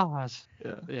stars.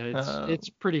 Yeah. It's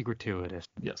pretty gratuitous.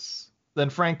 Yes.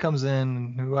 Then Frank comes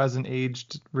in, who hasn't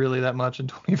aged really that much in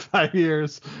 25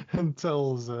 years, and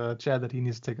tells Chad that he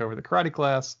needs to take over the karate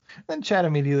class. Then Chad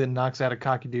immediately knocks out a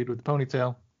cocky dude with a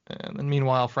ponytail. And then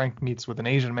meanwhile, Frank meets with an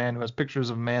Asian man who has pictures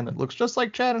of a man that looks just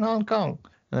like Chad in Hong Kong.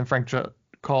 And then Frank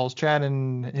calls Chad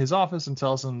in his office and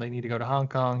tells him they need to go to Hong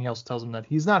Kong. He also tells him that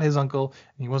he's not his uncle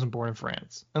and he wasn't born in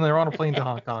France. And they're on a plane to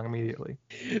Hong Kong immediately.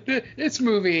 This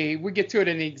movie, we get to it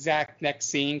in the exact next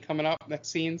scenes,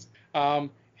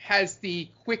 has the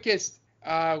quickest,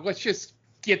 let's just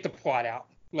get the plot out.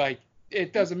 Like,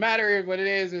 it doesn't matter what it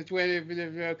is. It's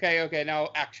okay, now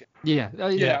action.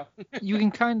 Yeah. You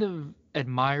can kind of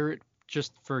admire it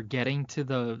just for getting to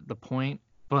the point,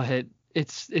 but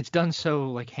it's done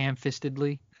so like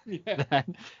ham-fistedly that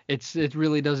it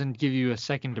really doesn't give you a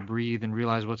second to breathe and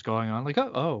realize what's going on. Like,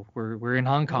 we're in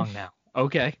Hong Kong now.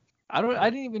 Okay. I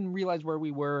didn't even realize where we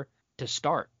were to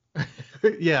start.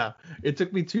 Yeah, it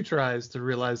took me 2 tries to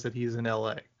realize that he's in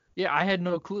LA. Yeah, I had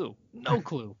no clue.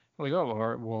 Like,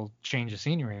 or we'll change the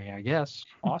scenery, I guess.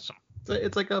 Awesome.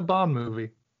 It's like a Bond movie.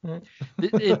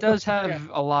 It does have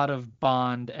a lot of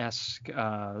Bond-esque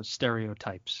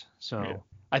stereotypes. So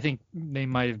I think they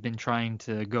might have been trying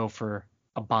to go for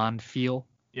a Bond feel.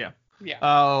 Yeah.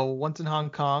 Once in Hong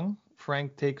Kong,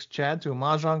 Frank takes Chad to a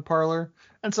mahjong parlor,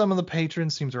 and some of the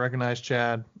patrons seem to recognize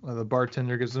Chad. The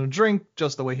bartender gives him a drink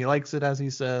just the way he likes it, as he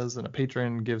says, and a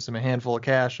patron gives him a handful of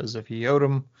cash as if he owed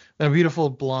him. Then a beautiful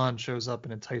blonde shows up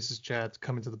and entices Chad to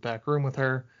come into the back room with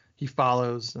her. He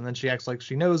follows, and then she acts like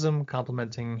she knows him,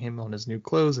 complimenting him on his new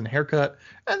clothes and haircut,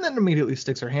 and then immediately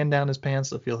sticks her hand down his pants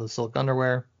to feel his silk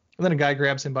underwear. And then a guy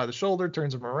grabs him by the shoulder,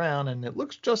 turns him around, and it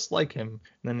looks just like him.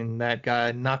 And then that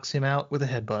guy knocks him out with a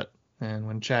headbutt. And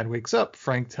when Chad wakes up,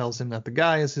 Frank tells him that the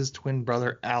guy is his twin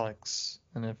brother, Alex.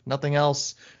 And if nothing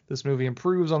else, this movie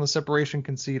improves on the separation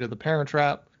conceit of The Parent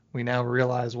Trap. We now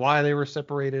realize why they were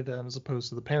separated, as opposed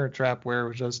to The Parent Trap, where it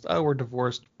was just, we're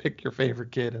divorced, pick your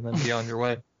favorite kid, and then be on your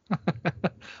way.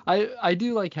 I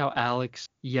do like how Alex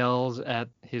yells at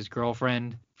his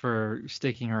girlfriend for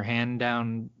sticking her hand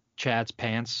down Chad's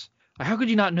pants. Like, how could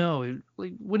you not know?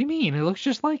 Like, what do you mean? It looks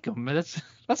just like him.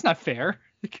 That's not fair.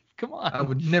 Come on. I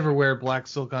would never wear black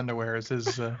silk underwear is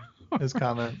his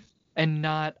comment. And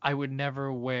not, I would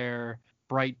never wear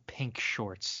bright pink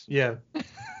shorts. Yeah.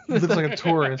 He looks like a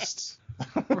tourist.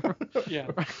 Yeah.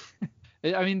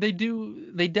 I mean,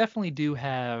 they definitely do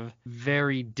have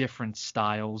very different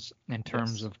styles in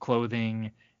terms of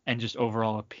clothing and just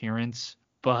overall appearance.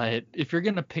 But if you're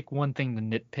going to pick one thing to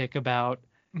nitpick about,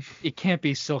 it can't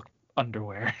be silk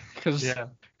underwear. Because,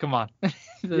 come on.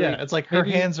 It's like her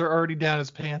hands are already down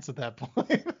his pants at that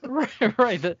point.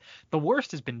 Right. The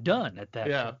worst has been done at that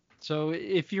point. So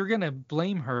if you're going to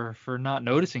blame her for not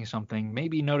noticing something,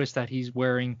 maybe notice that he's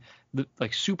wearing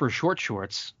like super short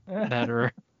shorts that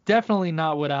are definitely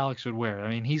not what Alex would wear. I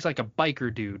mean, he's like a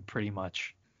biker dude pretty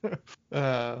much.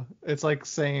 It's like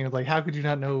saying, like, how could you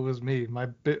not know it was me?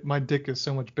 My dick is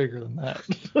so much bigger than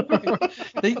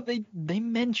that. They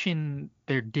mention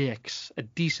their dicks a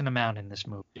decent amount in this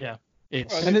movie. Yeah.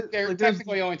 They're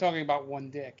technically only talking about one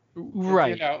dick.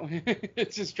 Right. You know,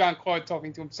 it's just John Claude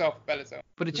talking to himself about his own.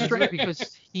 But it's strange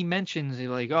because he mentions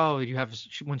like, oh, you have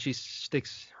when she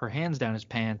sticks her hands down his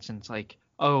pants, and it's like,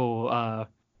 oh,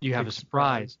 you have a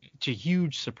surprise. It's a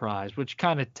huge surprise, which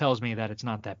kind of tells me that it's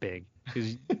not that big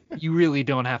because you really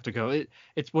don't have to go.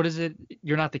 It's what is it?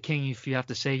 You're not the king if you have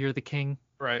to say you're the king.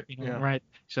 Right. You know, right.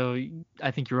 So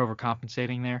I think you're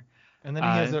overcompensating there. And then he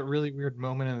has that really weird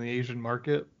moment in the Asian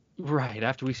market. Right,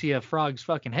 after we see a frog's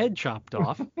fucking head chopped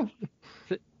off.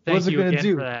 What's it gonna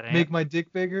do? For that, make my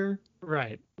dick bigger?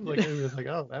 Right. Like it was like,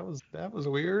 oh, that was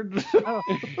weird.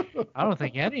 I don't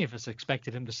think any of us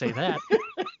expected him to say that.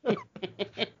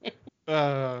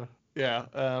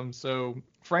 So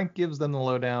Frank gives them the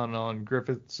lowdown on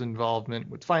Griffith's involvement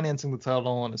with financing the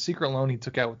tunnel and a secret loan he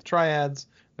took out with the Triads.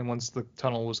 And once the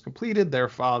tunnel was completed, their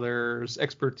father's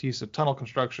expertise of tunnel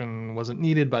construction wasn't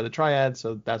needed by the Triads,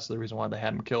 so that's the reason why they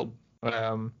had him killed.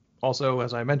 Also,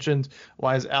 as I mentioned,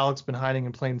 why has Alex been hiding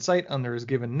in plain sight under his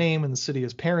given name in the city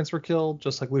his parents were killed,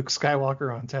 just like Luke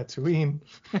Skywalker on Tatooine?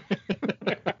 I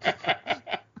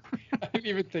didn't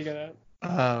even think of that.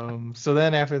 So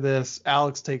then after this,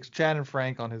 Alex takes Chad and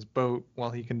Frank on his boat while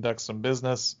he conducts some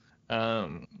business.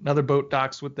 Another boat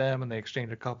docks with them, and they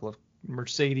exchange a couple of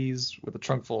Mercedes with a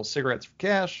trunk full of cigarettes for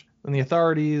cash. Then the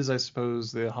authorities, I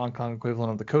suppose the Hong Kong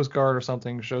equivalent of the Coast Guard or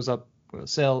something, shows up with a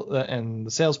sail, and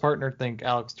the sales partner think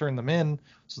Alex turned them in,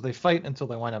 so they fight until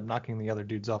they wind up knocking the other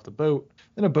dudes off the boat.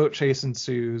 Then a boat chase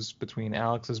ensues between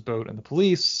Alex's boat and the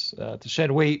police. To shed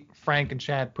weight, Frank and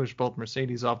Chad push both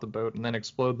Mercedes off the boat and then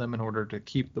explode them in order to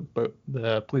keep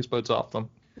the police boats off them.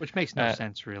 Which makes no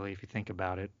sense, really, if you think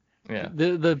about it. Yeah.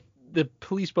 The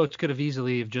police boats could have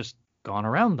easily have just gone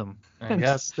around them. I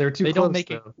guess they're too they close. Don't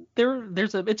make it.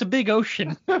 It's a big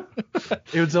ocean.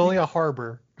 It was only a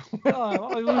harbor.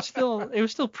 It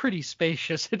was still pretty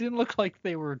spacious. It didn't look like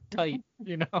they were tight,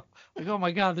 you know. Like, oh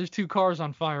my God, there's 2 cars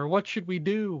on fire. What should we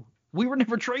do? We were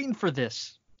never trained for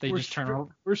this. They just turn around.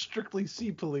 We're strictly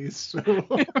sea police. So.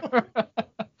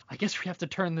 I guess we have to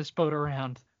turn this boat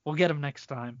around. We'll get them next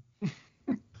time.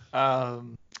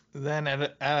 Then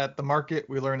at the market,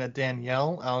 we learn that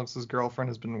Danielle, Alex's girlfriend,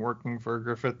 has been working for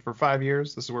Griffith for 5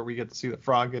 years. This is where we get to see the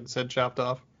frog get his head chopped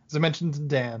off. As I mentioned to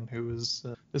Dan, who is,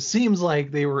 it seems like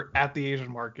they were at the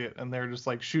Asian market and they're just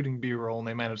like shooting B-roll and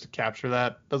they managed to capture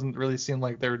that. Doesn't really seem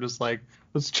like they were just like,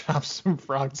 let's chop some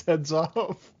frogs' heads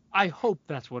off. I hope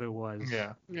that's what it was.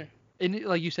 Yeah. And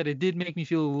like you said, it did make me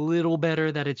feel a little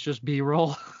better that it's just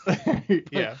B-roll.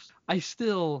 Yeah.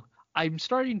 I'm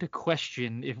starting to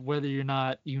question whether or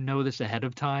not you know this ahead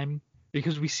of time,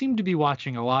 because we seem to be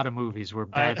watching a lot of movies where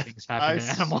bad things happen to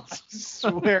animals. I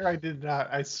swear I did not.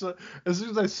 As soon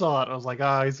as I saw it, I was like,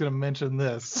 he's going to mention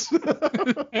this.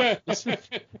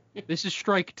 This is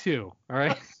strike 2, all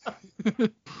right?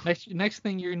 Next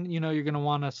thing you're going to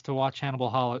want us to watch Cannibal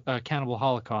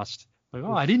Holocaust. Like,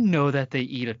 I didn't know that they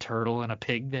eat a turtle and a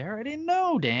pig there. I didn't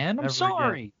know, Dan. I'm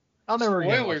sorry. Again. I'll never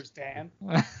Spoilers, Dan.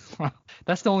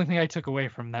 That's the only thing I took away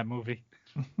from that movie.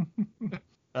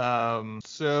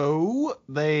 So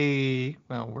they,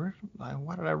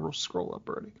 why did I scroll up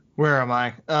already? Where am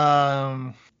I?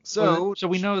 So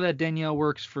we know that Danielle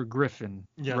works for Griffin,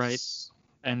 yes. right?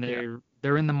 And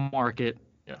they're in the market,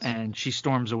 yes. And she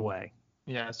storms away.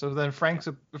 Yeah. So then Frank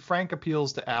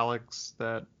appeals to Alex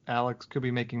that Alex could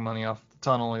be making money off the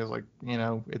tunnel. He's like,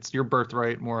 it's your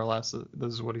birthright, more or less.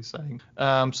 This is what he's saying.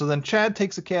 So then Chad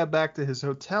takes a cab back to his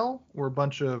hotel, where a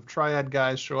bunch of Triad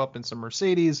guys show up in some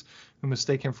Mercedes, who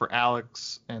mistake him for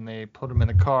Alex, and they put him in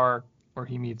a car. where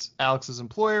he meets Alex's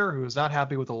employer, who is not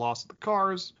happy with the loss of the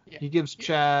cars. Yeah. He gives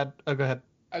Chad. Oh, go ahead.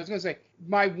 I was going to say,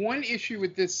 my one issue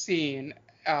with this scene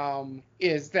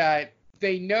is that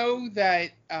they know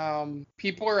that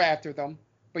people are after them,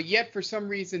 but yet for some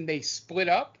reason they split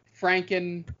up, Frank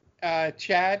and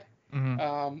Chad.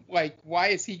 Like, why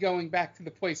is he going back to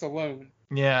the place alone?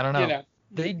 Yeah, I don't know. You know,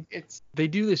 They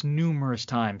do this numerous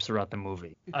times throughout the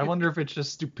movie. I wonder if it's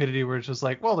just stupidity where it's just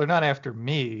like, well, they're not after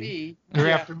me.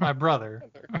 They're after my brother.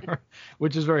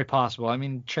 Which is very possible. I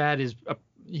mean, Chad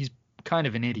he's kind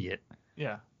of an idiot.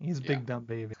 Yeah, he's a big dumb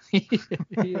baby. He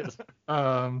is.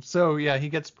 So yeah, he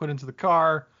gets put into the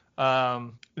car.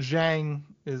 Zhang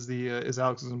is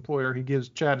Alex's employer. He gives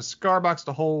Chad a cigar box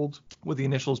to hold with the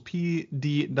initials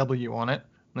PDW on it.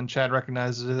 And then Chad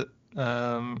recognizes it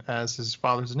as his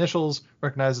father's initials,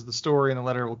 recognizes the story, and the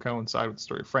letter will coincide with the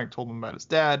story Frank told him about his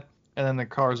dad. And then the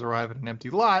cars arrive at an empty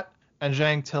lot, and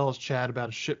Zhang tells Chad about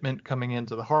a shipment coming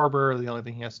into the harbor. The only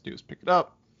thing he has to do is pick it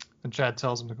up. And Chad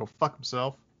tells him to go fuck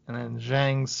himself. And then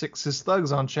Zhang sicks his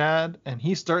thugs on Chad, and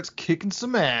he starts kicking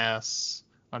some ass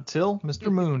until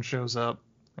Mr. Moon shows up,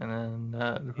 and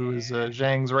then who is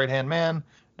Zhang's right-hand man,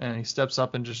 and he steps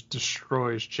up and just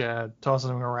destroys Chad,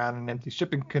 tossing him around in an empty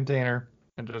shipping container,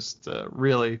 and just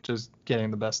really just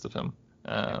getting the best of him.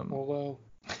 Bolo.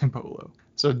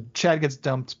 So Chad gets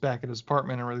dumped back at his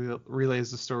apartment and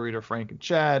relays the story to Frank and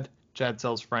Chad. Chad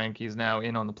tells Frank he's now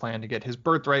in on the plan to get his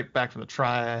birthright back from the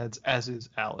Triads, as is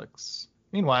Alex.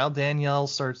 Meanwhile, Danielle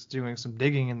starts doing some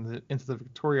digging into the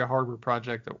Victoria Harbor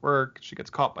project at work. She gets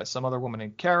caught by some other woman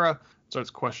named Kara, starts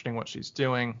questioning what she's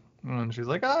doing, and she's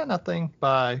like, nothing,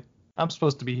 bye. I'm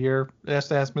supposed to be here. Has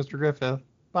to ask Mr. Griffith.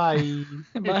 Bye.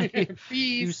 Bye.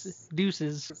 Peace.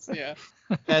 Deuces. Yeah.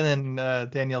 And then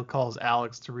Danielle calls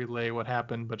Alex to relay what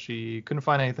happened, but she couldn't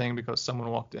find anything because someone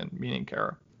walked in, meaning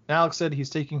Kara. And Alex said he's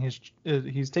taking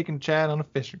Chad on a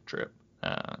fishing trip.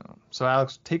 So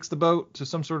Alex takes the boat to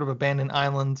some sort of abandoned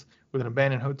island with an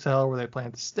abandoned hotel where they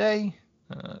plan to stay.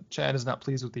 Chad is not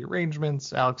pleased with the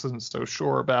arrangements. Alex isn't so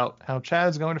sure about how Chad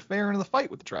is going to fare in the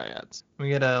fight with the Triads. We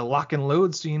get a lock and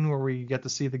load scene where we get to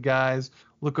see the guys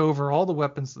look over all the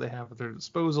weapons that they have at their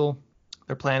disposal.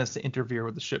 Their plan is to interfere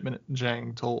with the shipment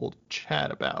Zhang told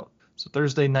Chad about. So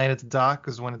Thursday night at the dock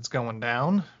is when it's going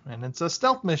down, and it's a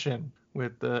stealth mission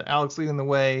with Alex leading the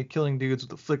way, killing dudes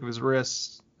with a flick of his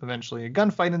wrist. Eventually, a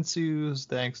gunfight ensues,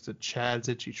 thanks to Chad's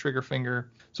itchy trigger finger.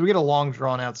 So we get a long,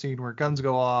 drawn-out scene where guns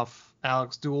go off,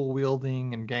 Alex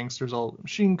dual-wielding, and gangsters all with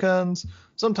machine guns,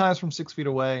 sometimes from 6 feet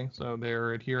away, so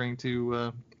they're adhering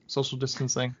to social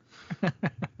distancing.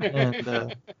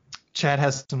 And Chad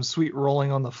has some sweet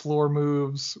rolling on the floor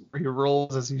moves, where he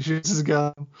rolls as he shoots his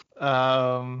gun.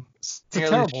 It's a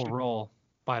terrible roll,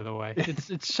 by the way.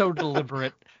 It's so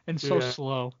deliberate and so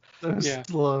slow. So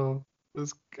slow.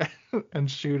 This guy,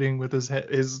 and shooting with his head,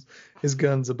 his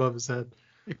guns above his head.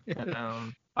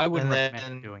 I wouldn't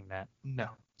recommend doing that. No.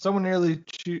 Someone nearly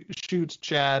shoots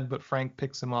Chad, but Frank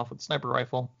picks him off with a sniper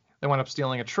rifle. They wind up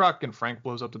stealing a truck, and Frank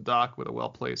blows up the dock with a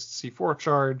well-placed C4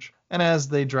 charge. And as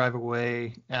they drive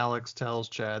away, Alex tells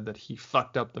Chad that he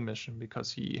fucked up the mission because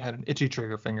he had an itchy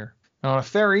trigger finger. Now, on a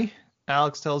ferry,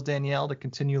 Alex tells Danielle to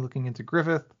continue looking into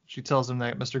Griffith. She tells him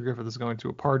that Mr. Griffith is going to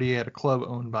a party at a club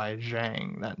owned by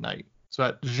Zhang that night. So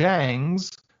at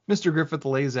Zhang's, Mr. Griffith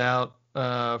lays out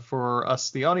for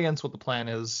us, the audience, what the plan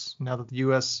is. Now that the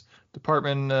U.S.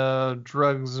 Department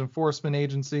Drugs Enforcement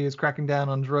Agency is cracking down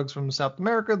on drugs from South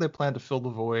America, they plan to fill the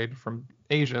void from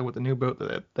Asia with a new boat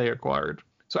that they acquired.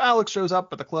 So Alex shows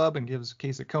up at the club and gives a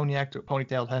case of cognac to a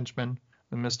ponytailed henchman.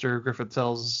 And Mr. Griffith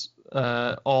tells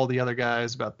all the other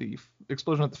guys about the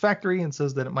explosion at the factory and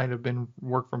says that it might have been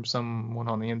work from someone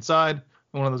on the inside.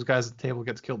 One of those guys at the table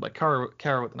gets killed by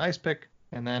Kara with an ice pick.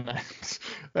 And then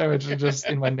I mentioned just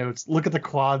in my notes, look at the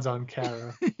quads on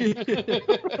Kara.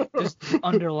 Just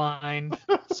underlined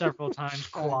several times,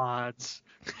 quads.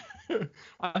 I'm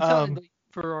telling you,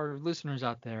 for our listeners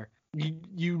out there,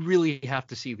 you really have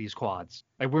to see these quads.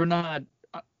 Like, we're not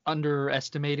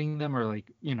underestimating them, or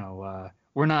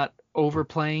we're not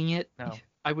overplaying it. No.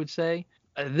 I would say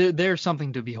they're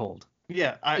something to behold.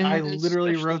 Yeah, I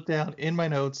literally wrote down in my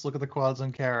notes, look at the quads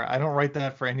on Kara. I don't write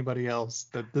that for anybody else.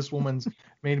 That this woman's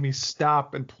made me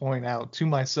stop and point out to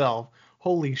myself,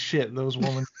 holy shit, those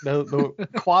women, the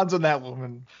quads on that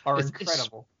woman are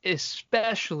incredible.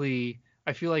 Especially,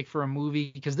 I feel like for a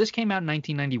movie, because this came out in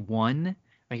 1991.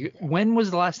 Like, when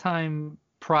was the last time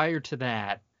prior to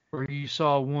that where you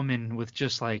saw a woman with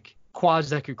just like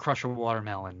quads that could crush a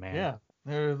watermelon, man? Yeah,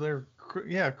 they're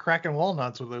cracking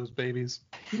walnuts with those babies.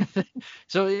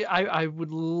 So I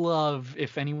would love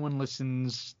if anyone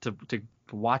listens to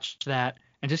watch that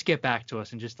and just get back to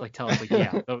us and just like tell us like,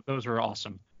 yeah, those were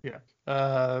awesome. Yeah.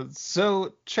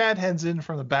 So Chad heads in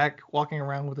from the back, walking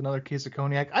around with another case of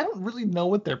cognac. I don't really know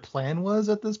what their plan was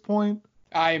at this point.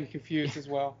 I am confused as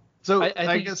well. So I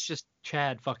think it's just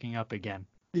Chad fucking up again.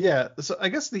 Yeah. So I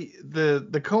guess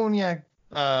the cognac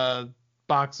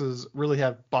boxes really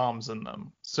have bombs in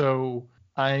them. So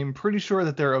I'm pretty sure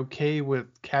that they're okay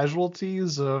with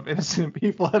casualties of innocent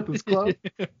people at this club.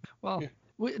 Well,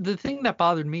 the thing that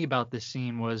bothered me about this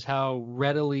scene was how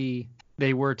readily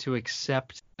they were to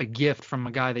accept a gift from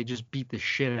a guy they just beat the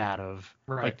shit out of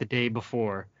like the day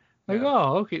before. Like,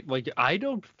 oh, okay. Like, I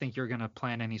don't think you're going to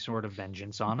plan any sort of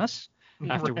vengeance on us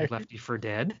after we left you for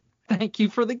dead. Thank you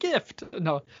for the gift.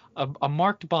 No, a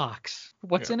marked box.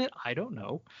 What's in it? I don't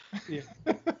know. Yeah.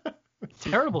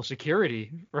 Terrible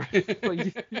security. Right?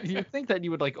 Like, you think that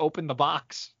you would like open the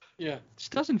box. Yeah. This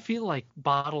doesn't feel like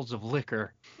bottles of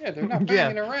liquor. Yeah, they're not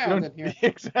banging around in here.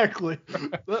 Exactly.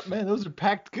 Man, those are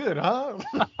packed good, huh?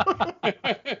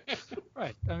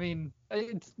 Right. I mean,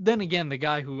 then again, the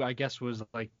guy who I guess was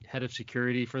like head of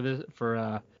security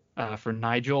for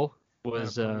Nigel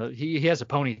was he has a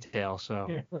ponytail, so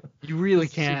you really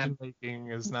can't. Decision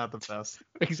making is not the best.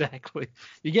 Exactly.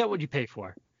 You get what you pay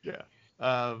for. Yeah.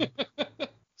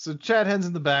 So Chad heads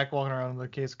in the back, walking around with a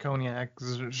case of cognac.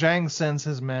 Zhang sends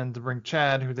his men to bring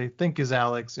Chad, who they think is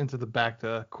Alex, into the back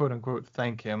to quote-unquote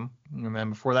thank him. And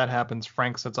then before that happens,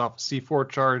 Frank sets off a C4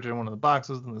 charge in one of the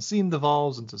boxes, and the scene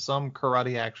devolves into some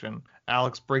karate action.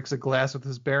 Alex breaks a glass with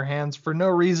his bare hands for no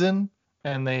reason,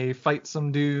 and they fight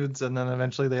some dudes, and then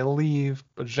eventually they leave.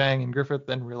 But Zhang and Griffith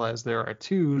then realize there are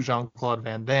two Jean-Claude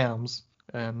Van Dammes.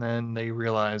 And then they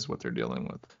realize what they're dealing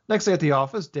with. Next day at the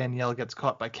office, Danielle gets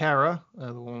caught by Kara,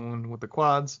 the woman with the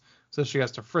quads. So she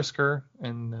has to frisk her.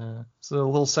 And it's a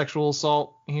little sexual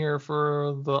assault here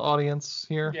for the audience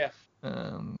here. Yeah.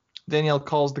 Danielle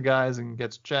calls the guys and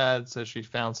gets Chad, says she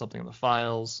found something in the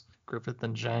files. Griffith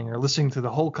and Zhang are listening to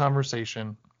the whole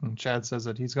conversation. And Chad says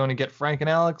that he's going to get Frank and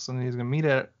Alex, and he's going to meet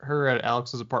her at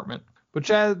Alex's apartment. But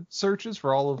Chad searches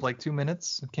for all of like 2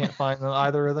 minutes and can't find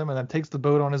either of them, and then takes the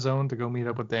boat on his own to go meet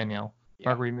up with Danielle. Yeah.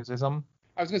 Mark, were you going to say something?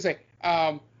 I was going to say,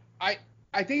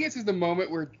 I think this is the moment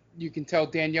where you can tell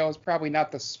Danielle is probably not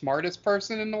the smartest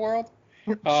person in the world.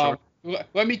 Sure.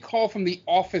 Let me call from the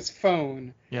office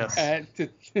phone. Yes. To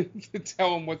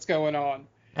tell him what's going on.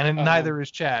 And neither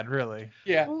is Chad, really.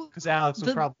 Yeah. Because Alex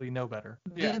would probably know better.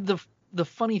 Yeah. The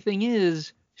funny thing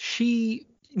is, she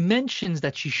mentions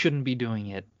that she shouldn't be doing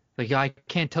it. Like, I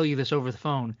can't tell you this over the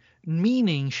phone,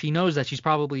 meaning she knows that she's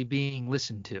probably being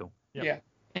listened to. Yep.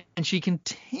 Yeah. And she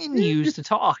continues to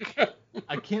talk.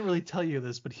 I can't really tell you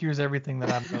this, but here's everything that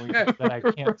I'm knowing that I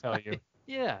can't tell you.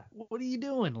 Yeah. What are you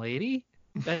doing, lady?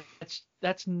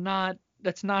 That's not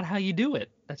how you do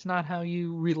it. That's not how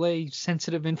you relay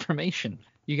sensitive information.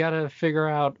 You got to figure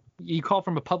out, you call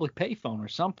from a public payphone or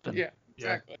something. Yeah.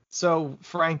 Exactly. So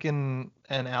Frank and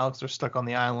Alex are stuck on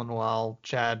the island while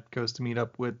Chad goes to meet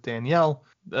up with Danielle.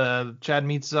 Chad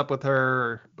meets up with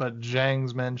her, but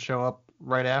Zhang's men show up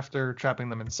right after,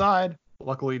 trapping them inside.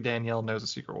 Luckily, Danielle knows a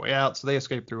secret way out, so they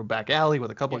escape through a back alley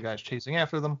with a couple of guys chasing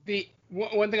after them. The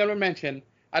one thing I want to mention,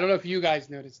 I don't know if you guys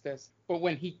noticed this, but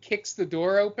when he kicks the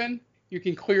door open, you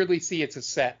can clearly see it's a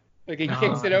set. Like, he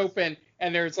kicks it open,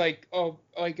 and there's like a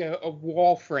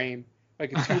wall frame,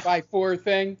 like a 2x4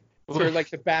 thing. Sort of like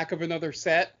the back of another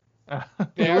set.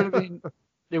 It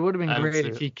would have been great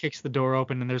if he kicks the door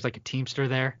open and there's like a Teamster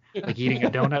there, like eating a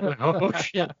donut. Like, oh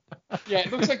shit. Yeah,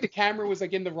 it looks like the camera was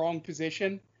like in the wrong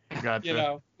position. Gotcha. You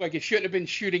know, like it shouldn't have been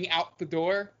shooting out the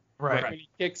door. Right. When he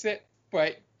kicks it,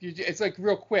 but it's like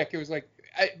real quick. It was like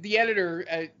the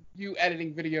editor, you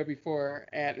editing video before,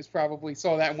 and it's probably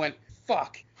saw that and went,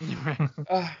 "Fuck,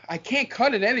 I can't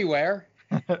cut it anywhere."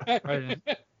 Right.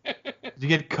 Did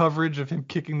you get coverage of him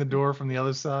kicking the door from the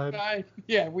other side?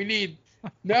 Yeah, we need.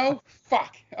 No?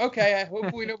 Fuck. Okay,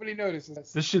 hopefully nobody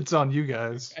notices. This shit's on you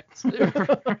guys.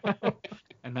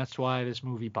 And that's why this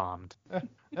movie bombed.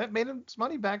 That made him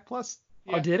money back plus.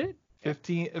 Yeah. Oh, did it?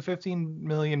 15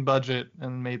 million budget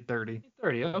and made 30.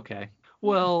 30, okay.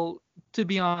 Well, to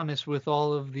be honest, with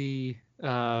all of the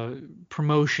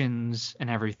promotions and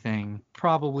everything,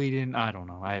 probably didn't. I don't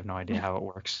know. I have no idea how it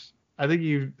works. I think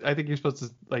you're supposed to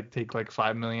like take like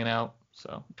 $5 million out.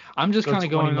 So I'm just kind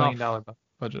of going off $20 million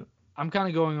budget. I'm kind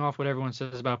of going off what everyone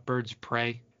says about Birds of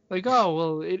Prey. Like, oh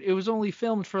well, it was only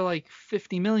filmed for like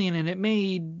 50 million and it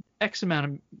made X amount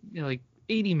of like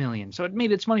 80 million, so it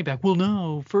made its money back. Well,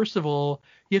 no. First of all,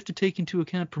 you have to take into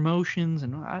account promotions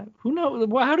and who knows?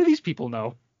 How do these people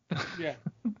know? Yeah.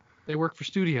 They work for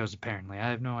studios apparently. I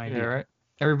have no idea. Yeah, right.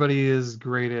 Everybody is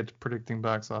great at predicting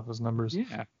box office numbers.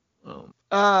 Yeah.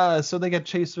 So they get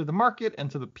chased through the market and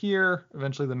to the pier.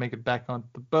 Eventually they make it back onto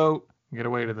the boat and get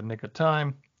away to the nick of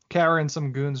time. Kara and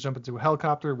some goons jump into a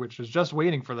helicopter, which is just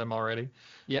waiting for them already.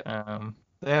 Yep.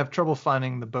 They have trouble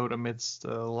finding the boat amidst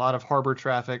a lot of harbor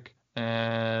traffic,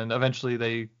 and eventually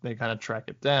they kind of track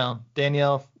it down.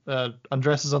 Danielle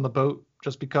undresses on the boat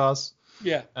just because.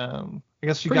 Yeah. I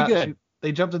guess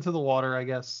they jumped into the water, I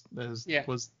guess,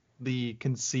 was the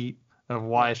conceit of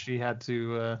why she had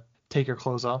to take her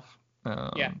clothes off.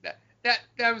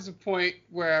 That was a point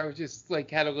where I was just like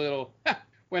had a little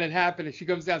when it happened, and she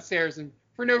comes downstairs and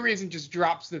for no reason just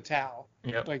drops the towel.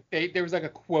 Yep. Like there was like a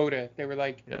quota. They were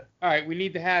like, all right, we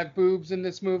need to have boobs in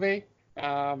this movie.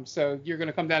 So you're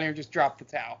gonna come down here and just drop the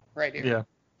towel right here. Yeah.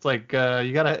 It's like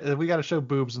we gotta show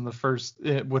boobs in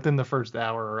within the first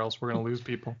hour, or else we're gonna lose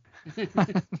people.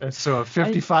 So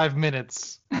 55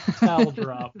 minutes towel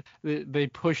drop. They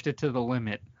pushed it to the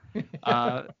limit.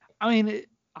 I mean,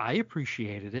 I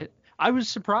appreciated it. I was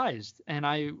surprised, and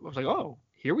I was like, oh,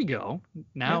 here we go.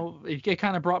 Now it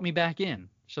kind of brought me back in.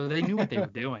 So they knew what they were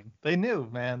doing. They knew,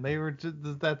 man. They were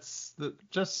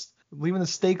just leaving the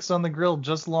steaks on the grill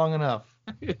just long enough.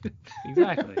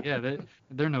 Exactly. Yeah,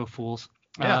 they're no fools.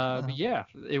 Yeah. But yeah,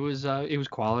 it was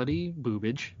quality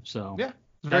boobage. So yeah,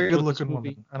 very good looking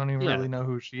woman. I don't even really know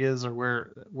who she is or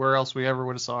where else we ever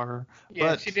would have saw her.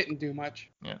 Yeah, but she didn't do much.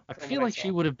 Yeah, I feel like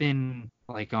she would have been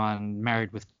like on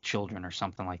Married with Children or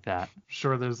something like that.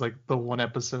 Sure, there's like the one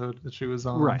episode that she was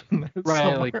on. Right.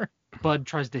 Right. Like Bud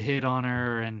tries to hit on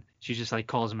her and she just like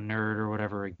calls him a nerd or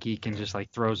whatever, a geek, and just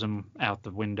like throws him out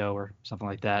the window or something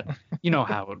like that. You know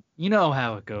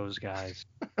how it goes, guys.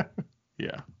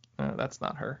 Yeah. That's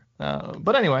not her.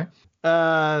 But anyway,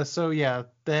 so yeah,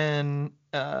 then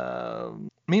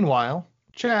meanwhile,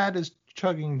 Chad is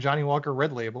chugging Johnny Walker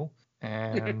Red Label,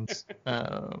 and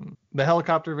the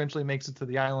helicopter eventually makes it to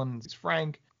the island and sees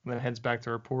Frank, and then heads back to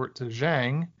report to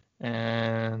Zhang,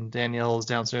 and Danielle is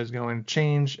downstairs going to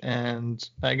change, and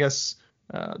I guess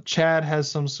Chad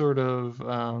has some sort of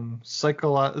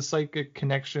psychic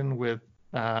connection with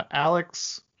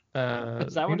Alex.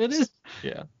 Is that what it is?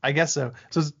 Yeah, I guess so.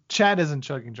 So Chad isn't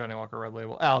chugging Johnny Walker Red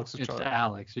Label. Alex is chugging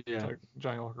Alex,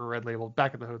 Johnny Walker Red Label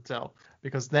back at the hotel,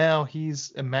 because now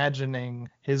he's imagining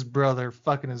his brother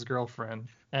fucking his girlfriend,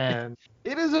 and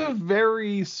it is a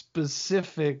very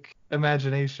specific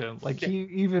imagination. Like he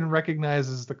even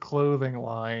recognizes the clothing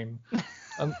line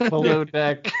on below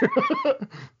deck.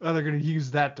 Oh, they're gonna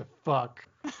use that to fuck.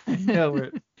 I know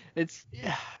it.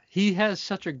 He has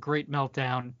such a great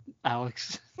meltdown,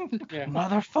 Alex.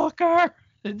 Motherfucker.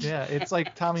 It's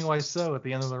like Tommy Wiseau at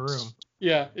the end of the room.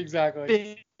 Yeah,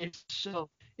 exactly.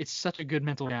 It's such a good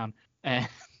mental down, and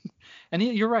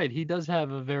you're right. He does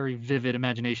have a very vivid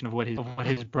imagination of what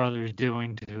his brother's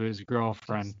doing to his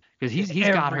girlfriend, because he's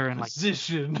got her in like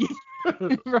position.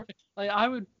 Right. Like I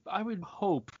would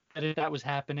hope that if that was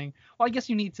happening, well, I guess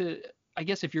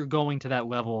if you're going to that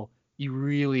level, you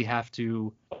really have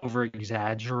to over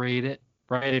exaggerate it,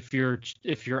 right? If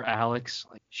you're Alex,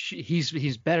 like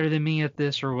he's better than me at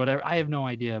this or whatever. I have no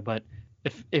idea, but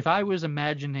if I was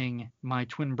imagining my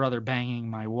twin brother banging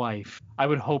my wife, I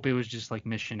would hope it was just like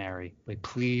missionary. Like,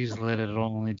 please let it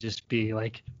only just be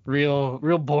like real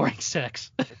boring sex.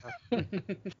 But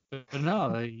no,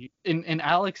 like, in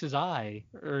Alex's eye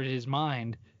or his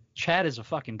mind, Chad is a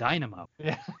fucking dynamo.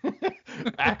 Yeah.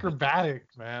 Acrobatic,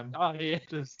 man. Oh yeah.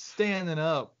 Just standing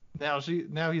up. Now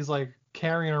he's like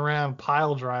carrying around,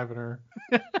 pile driving her.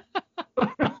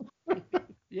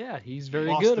 Yeah, he's very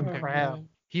Boston good. Crab.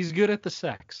 He's good at the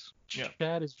sex. Yeah.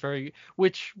 Chad is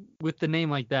which with the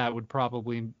name like that would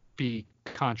probably be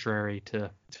contrary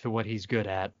to what he's good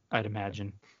at, I'd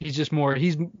imagine. He's more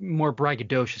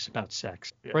braggadocious about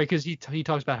sex, right? Because he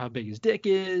talks about how big his dick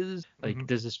is.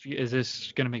 Like, is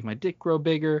this gonna make my dick grow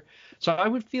bigger? So I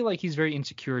would feel like he's very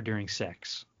insecure during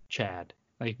sex, Chad.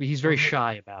 Like, he's very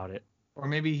shy about it. Or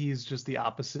maybe he's just the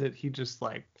opposite. He just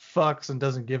like fucks and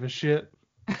doesn't give a shit.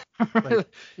 Like,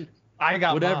 I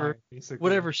got whatever, mine, basically.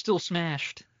 Whatever, still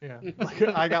smashed. Yeah, like,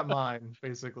 I got mine,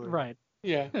 basically. Right.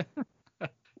 Yeah.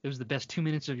 It was the best 2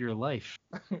 minutes of your life.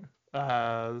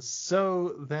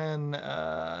 So then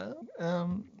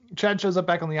Chad shows up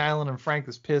back on the island, and Frank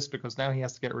is pissed because now he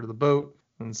has to get rid of the boat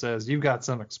and says, "You've got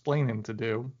some explaining to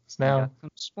do." So now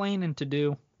explaining to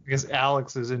do. Because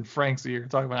Alex is in Frank's ear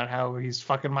talking about how he's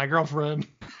fucking my girlfriend.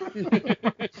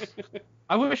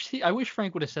 I wish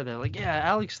Frank would have said that. Like, yeah,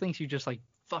 Alex thinks you just like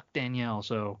fuck Danielle,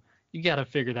 so you got to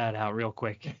figure that out real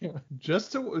quick.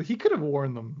 He could have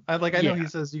warned them. I know he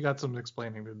says you got some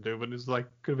explaining to do, but it's like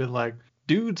could have been like,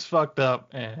 dude's fucked up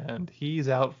and he's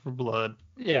out for blood.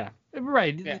 Yeah,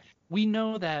 right. Yeah. We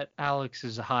know that Alex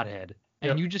is a hothead,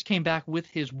 and you just came back with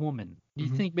his woman. Do you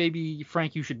think maybe,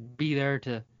 Frank, you should be there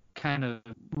to kind of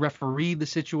referee the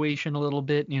situation a little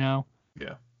bit, you know?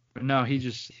 Yeah. But no,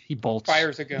 he bolts.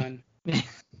 Fires a gun.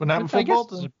 But not before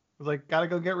Bolton. Was like, gotta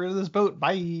go get rid of this boat.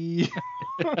 Bye.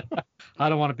 I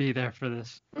don't want to be there for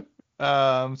this.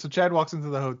 So Chad walks into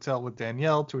the hotel with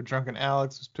Danielle to a drunken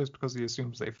Alex who's pissed because he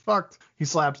assumes they fucked. He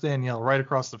slaps Danielle right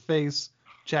across the face.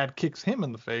 Chad kicks him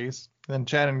in the face. Then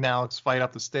Chad and Alex fight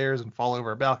up the stairs and fall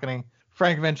over a balcony.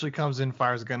 Frank eventually comes in,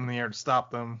 fires a gun in the air to stop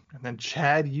them, and then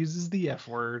Chad uses the F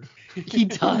word. He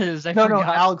does. No,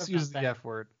 Alex uses the F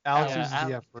word. Alex uses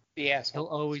the F word. The asshole.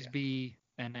 He'll always be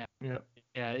an F. Yeah.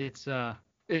 Yeah, it's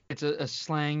a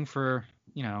slang for,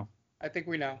 you know. I think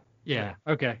we know. Yeah.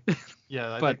 Okay.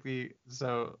 Yeah, I think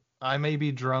so I may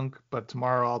be drunk, but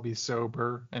tomorrow I'll be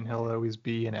sober, and he'll always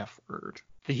be an F word.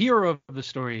 The hero of the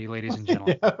story, ladies and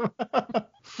gentlemen.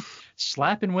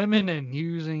 Slapping women and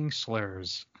using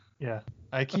slurs. Yeah,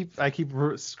 I keep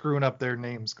screwing up their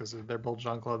names because they're both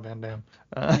Jean-Claude Van Damme.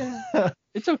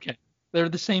 It's okay. They're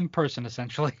the same person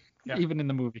essentially, even in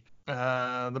the movie.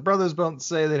 The brothers both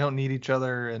say they don't need each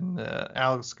other, and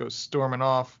Alex goes storming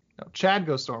off. No, Chad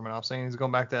goes storming off, saying he's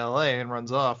going back to L.A. and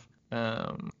runs off.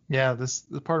 This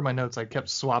part of my notes, I kept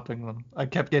swapping them. I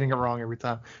kept getting it wrong every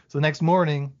time. So the next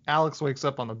morning, Alex wakes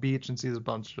up on the beach and sees a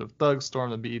bunch of thugs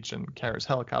storm the beach and carries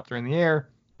helicopter in the air.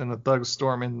 Then the thugs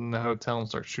storm in the hotel and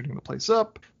start shooting the place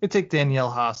up. They take Danielle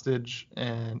hostage,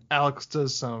 and Alex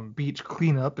does some beach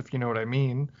cleanup, if you know what I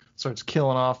mean. Starts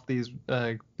killing off these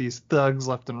thugs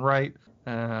left and right.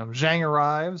 Zhang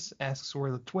arrives, asks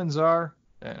where the twins are,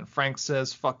 and Frank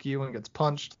says fuck you and gets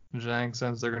punched. Zhang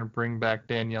says they're going to bring back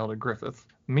Danielle to Griffith.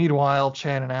 Meanwhile,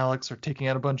 Chad and Alex are taking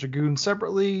out a bunch of goons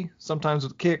separately, sometimes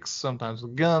with kicks, sometimes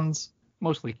with guns.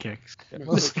 Mostly kicks. Yeah,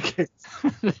 mostly kicks.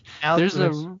 I was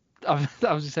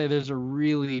going to say there's a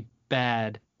really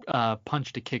bad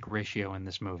punch to kick ratio in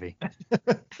this movie.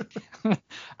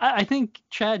 I think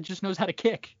Chad just knows how to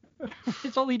kick.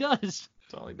 It's all he does.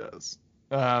 That's all he does.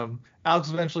 Alex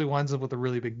eventually winds up with a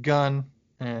really big gun,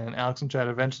 and Alex and Chad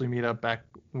eventually meet up back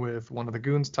with one of the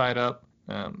goons tied up.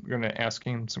 We're going to ask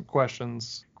him some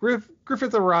questions.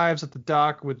 Griffith arrives at the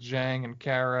dock with Zhang and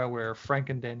Kara, where Frank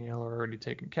and Danielle are already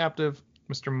taken captive.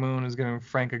 Mr. Moon is giving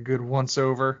Frank a good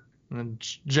once-over. And then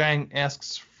Zhang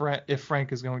asks if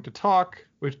Frank is going to talk,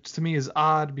 which to me is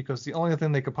odd because the only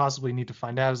thing they could possibly need to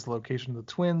find out is the location of the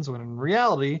twins, when in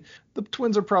reality, the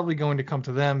twins are probably going to come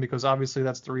to them because obviously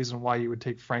that's the reason why you would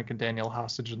take Frank and Danielle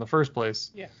hostage in the first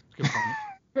place. Yeah. Good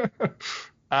point.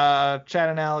 Chad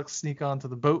and Alex sneak onto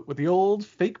the boat with the old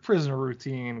fake prisoner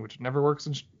routine, which never works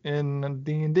in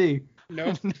D&D.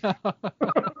 Nope.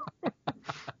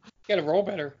 Gotta roll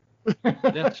better.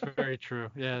 That's very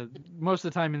true. Yeah, most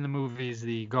of the time in the movies,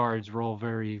 the guards roll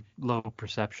very low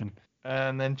perception.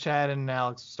 And then Chad and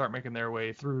Alex start making their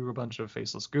way through a bunch of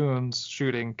faceless goons,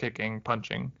 shooting, kicking,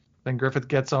 punching. Then Griffith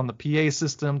gets on the PA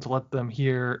system to let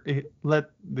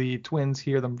the twins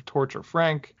hear them torture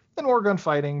Frank. Then more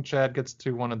gunfighting. Chad gets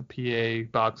to one of the PA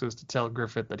boxes to tell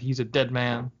Griffith that he's a dead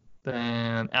man.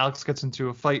 Then Alex gets into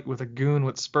a fight with a goon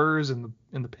with spurs in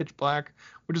the pitch black,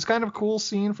 which is kind of a cool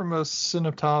scene from a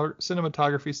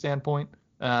cinematography standpoint.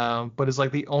 But it's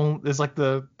like the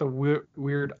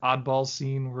weird oddball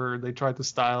scene where they tried to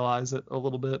stylize it a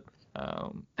little bit.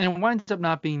 And it winds up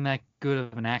not being that good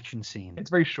of an action scene. It's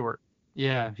very short.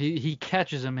 Yeah, he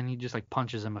catches him and he just like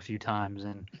punches him a few times,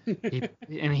 and he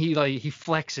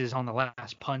flexes on the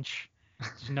last punch.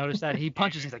 Did you notice that? He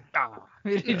punches, he's like, ah.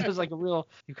 He does like a real,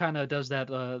 he kind of does that,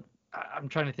 I'm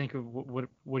trying to think of what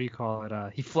do you call it?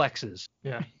 He flexes.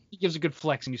 Yeah. He gives a good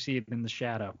flex and you see it in the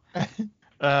shadow.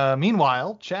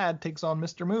 Meanwhile, Chad takes on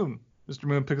Mr. Moon. Mr.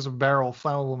 Moon picks up a barrel of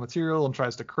flammable material and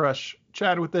tries to crush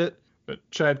Chad with it, but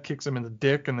Chad kicks him in the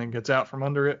dick and then gets out from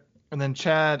under it. And then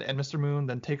Chad and Mr. Moon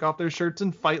then take off their shirts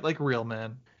and fight like real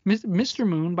men. Mr.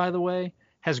 Moon, by the way,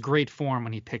 has great form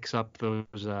when he picks up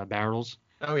those barrels.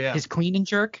 Oh, yeah. His clean and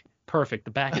jerk, perfect.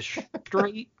 The back is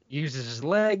straight, uses his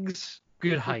legs,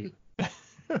 good height.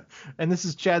 And this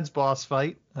is Chad's boss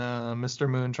fight. Mr.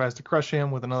 Moon tries to crush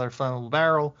him with another flammable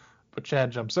barrel, but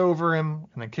Chad jumps over him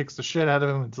and then kicks the shit out of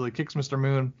him until he kicks Mr.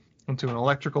 Moon into an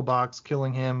electrical box,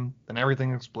 killing him. Then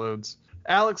everything explodes.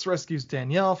 Alex rescues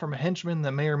Danielle from a henchman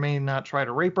that may or may not try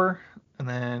to rape her. And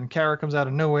then Kara comes out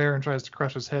of nowhere and tries to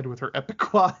crush his head with her epic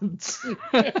quads.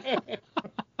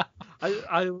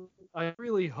 I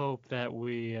really hope that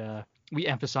we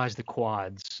emphasize the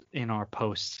quads in our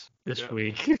posts this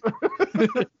week.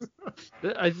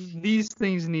 These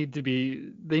things need to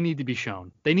be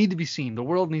shown. They need to be seen. The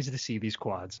world needs to see these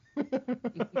quads.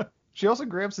 She also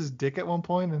grabs his dick at one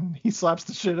point and he slaps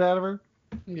the shit out of her.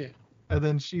 Yeah. And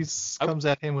then she comes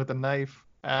at him with a knife.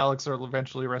 Alex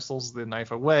eventually wrestles the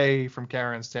knife away from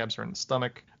Kara and stabs her in the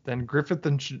stomach. Then Griffith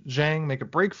and Zhang make a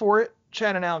break for it.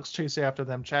 Chad and Alex chase after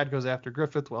them. Chad goes after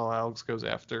Griffith while Alex goes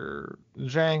after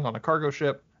Zhang on a cargo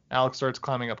ship. Alex starts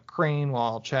climbing up a crane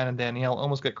while Chad and Danielle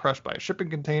almost get crushed by a shipping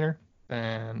container.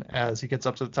 And as he gets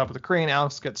up to the top of the crane,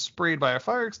 Alex gets sprayed by a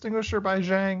fire extinguisher by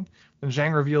Zhang. Then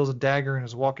Zhang reveals a dagger in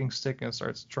his walking stick and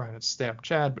starts trying to stab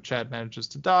Chad, but Chad manages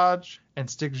to dodge and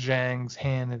sticks Zhang's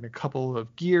hand in a couple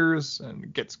of gears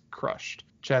and gets crushed.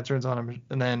 Chad turns on him,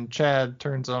 and then Chad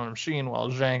turns on a machine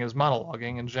while Zhang is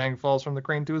monologuing, and Zhang falls from the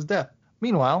crane to his death.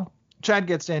 Meanwhile, Chad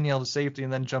gets Danielle to safety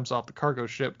and then jumps off the cargo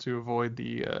ship to avoid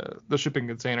the shipping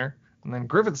container. And then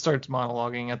Griffith starts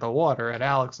monologuing at the water at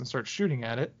Alex and starts shooting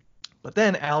at it. But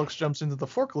then Alex jumps into the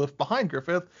forklift behind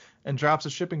Griffith and drops a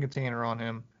shipping container on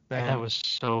him. Then That was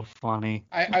so funny.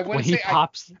 I want When to he say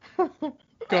pops. Go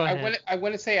ahead. I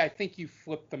want to say I think you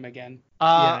flipped them again.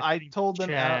 I told them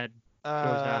Chad goes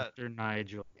after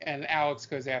Nigel. And Alex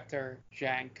goes after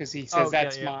Zhang because he says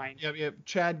that's mine. Yeah.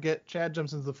 Chad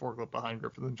jumps into the forklift behind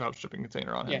Griffith and drops shipping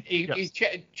container on him. Yeah,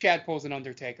 Chad pulls an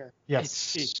Undertaker.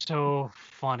 Yes. It's so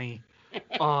funny.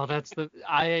 Oh,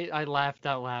 I laughed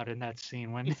out loud in that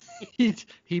scene when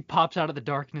he pops out of the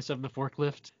darkness of the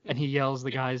forklift and he yells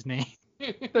the guy's name.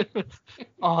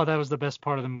 Oh, that was the best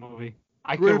part of the movie.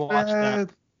 I could watch that.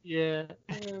 Yeah,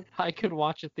 I could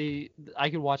watch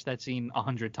that scene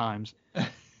 100 times.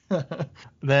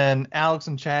 Then Alex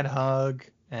and Chad hug,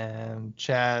 and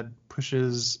Chad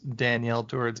pushes Danielle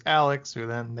towards Alex, who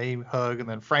then they hug, and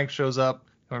then Frank shows up,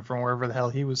 coming from wherever the hell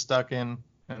he was stuck in,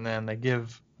 and then they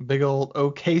give a big old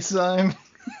OK sign.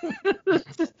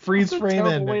 Freeze frame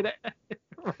ending.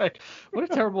 Right. What a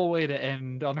terrible way to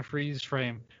end on a freeze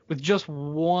frame with just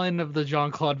one of the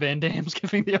Jean-Claude Van Dammes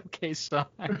giving the OK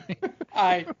sign.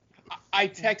 I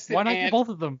texted Why not Ant, both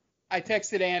of them? I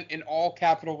texted Ant in all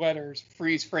capital letters,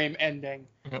 freeze frame ending,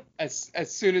 as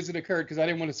soon as it occurred because I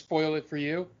didn't want to spoil it for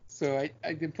you. So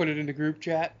I did put it in the group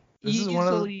chat. This Easily is one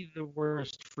of the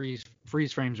worst freeze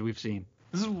frames we've seen.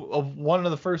 This is one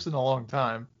of the first in a long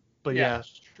time, but yeah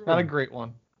not a great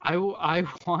one. I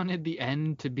wanted the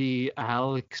end to be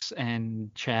Alex and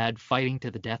Chad fighting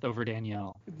to the death over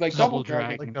Danielle. Like Double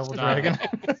Dragon. Like Double Dragon.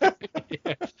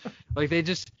 Yeah. Like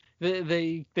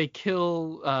they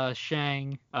kill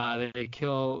Shang. They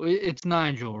kill it's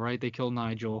Nigel, right? They kill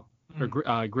Nigel or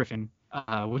Griffin,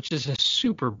 which is a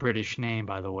super British name,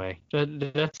 by the way.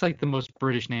 That's like the most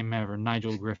British name ever,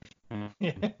 Nigel Griffin.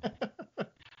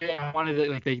 Yeah, I wanted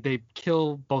it, they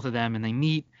kill both of them and they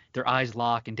meet. Their eyes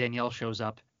lock and Danielle shows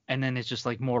up. And then it's just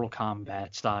like Mortal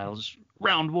Kombat styles.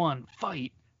 Round one,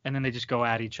 fight. And then they just go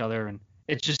at each other, and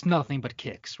it's just nothing but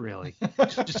kicks, really.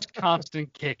 Just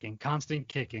constant kicking.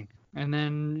 And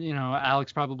then,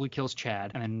 Alex probably kills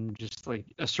Chad and then just like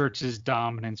asserts his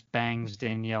dominance, bangs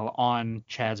Danielle on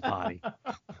Chad's body.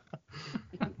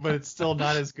 But it's still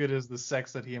not as good as the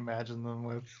sex that he imagined them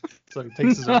with. So he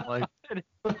takes his own life.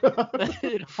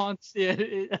 It haunts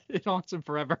him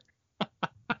forever.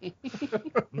 I'm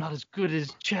not as good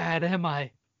as Chad, am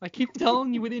I? I keep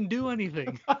telling you we didn't do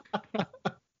anything.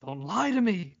 Don't lie to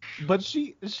me. But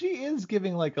she is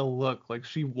giving like a look like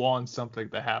she wants something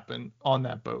to happen on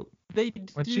that boat.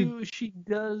 She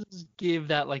does give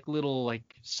that like little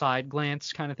like side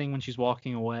glance kind of thing when she's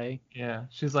walking away. Yeah,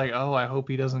 she's like, oh, I hope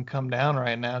he doesn't come down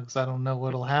right now because I don't know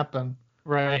what'll happen.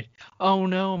 Right. Oh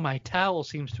no, my towel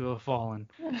seems to have fallen.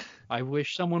 I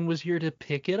wish someone was here to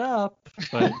pick it up.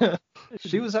 But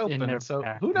she was open, so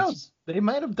who knows? They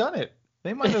might have done it.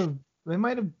 They might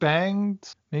have banged,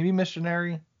 maybe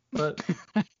missionary, but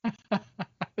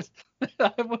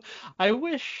I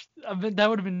wish that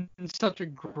would have been such a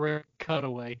great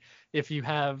cutaway if you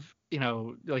have,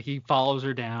 like he follows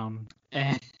her down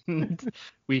and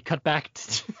we cut back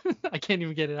to I can't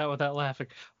even get it out without laughing.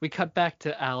 We cut back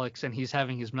to Alex and he's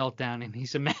having his meltdown and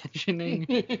he's imagining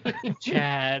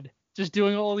Chad just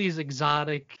doing all these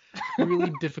exotic,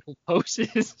 really difficult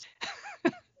poses.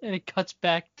 And it cuts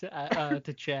back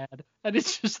to Chad and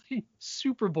it's just like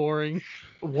super boring.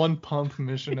 One pump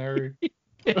missionary.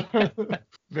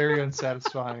 Very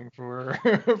unsatisfying for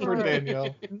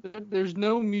Danielle. There's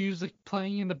no music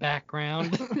playing in the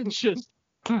background. It's just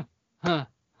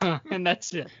and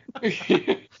that's it.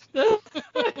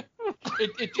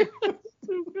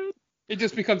 It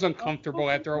just becomes uncomfortable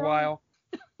after a while.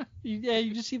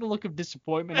 You just see the look of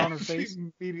disappointment on her face.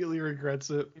 She immediately regrets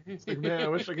it. It's like, man, I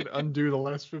wish I could undo the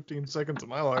last 15 seconds of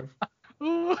my life.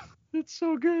 Oh, it's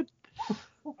so good.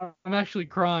 I'm actually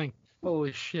crying.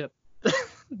 Holy shit.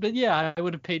 But yeah, I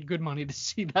would have paid good money to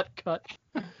see that cut.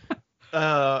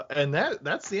 And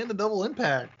that's the end of Double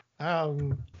Impact.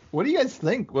 What do you guys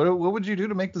think? What would you do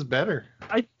to make this better?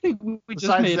 I think we just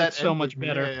Besides made it that so much ending,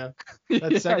 better. yeah.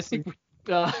 That's I sexy. think,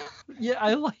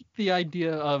 I like the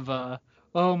idea of,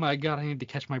 oh my god, I need to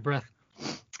catch my breath.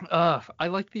 I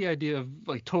like the idea of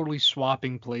like totally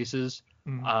swapping places.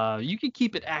 You could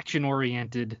keep it action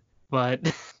oriented,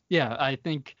 but yeah, I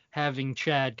think having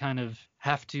Chad kind of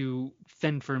have to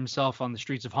fend for himself on the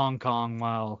streets of Hong Kong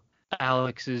while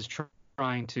Alex is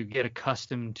trying to get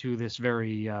accustomed to this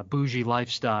very bougie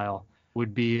lifestyle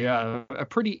would be a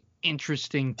pretty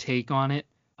interesting take on it.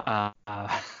 But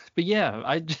yeah,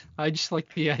 I just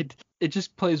like the idea. It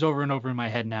just plays over and over in my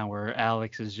head now where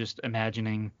Alex is just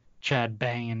imagining Chad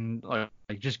banging, like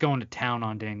just going to town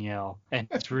on Danielle, and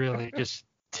it's really just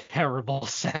terrible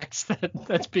sex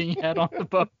that's being had on the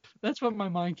boat. That's what my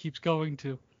mind keeps going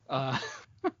to.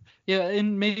 Yeah,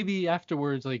 and maybe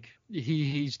afterwards, like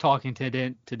he's talking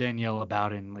to Danielle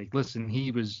about it, and like, listen,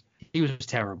 he was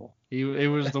terrible. It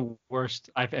was the worst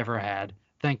I've ever had.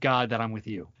 Thank God that I'm with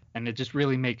you. And it just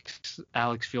really makes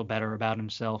Alex feel better about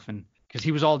himself, and because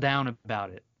he was all down about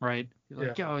it, right? He's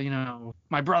like, oh,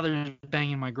 my brother's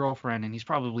banging my girlfriend, and he's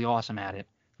probably awesome at it.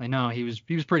 Like, no, he was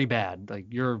pretty bad. Like,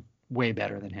 you're way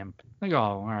better than him. Like, oh,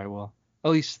 all right, well,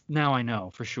 at least now I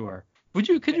know for sure. Could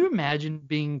you imagine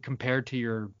being compared to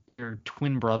your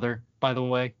twin brother, by the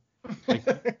way? Like,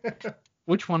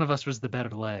 which one of us was the better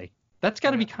lay? That's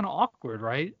got to be kind of awkward,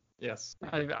 right? Yes.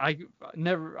 I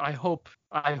hope,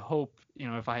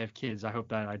 if I have kids, I hope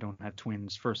that I don't have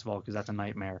twins, first of all, because that's a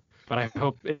nightmare. But I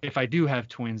hope if I do have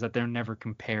twins that they're never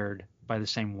compared by the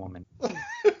same woman.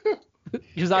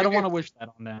 Because I don't want to wish that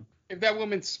on them. If that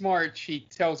woman's smart, she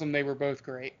tells them they were both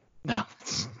great.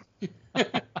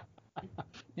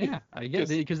 Yeah, I guess,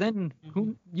 because then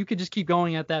you could just keep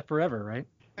going at that forever, right?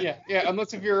 Yeah,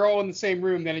 unless if you're all in the same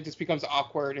room, then it just becomes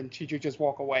awkward, and she should just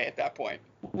walk away at that point.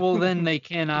 Well, then they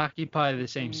can't occupy the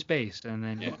same space, and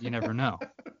then you never know.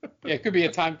 Yeah, it could be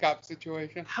a time cop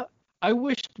situation. I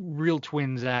wish real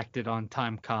twins acted on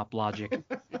time cop logic.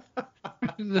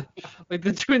 Like,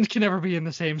 the twins can never be in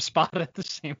the same spot at the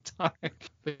same time.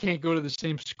 They can't go to the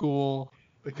same school.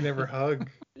 They can never hug.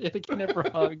 Yeah, they can never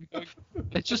hug.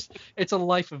 It's a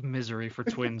life of misery for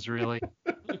twins, really.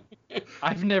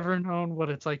 I've never known what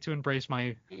it's like to embrace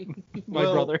my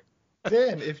brother.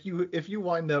 Dan, if you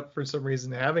wind up for some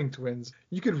reason having twins,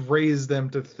 you could raise them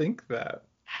to think that.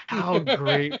 How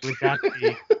great would that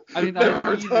be? I mean, I'd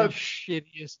be the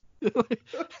shittiest.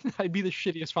 I'd be the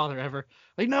shittiest father ever.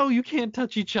 Like, no, you can't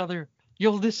touch each other.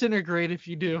 You'll disintegrate if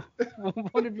you do.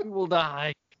 One of you will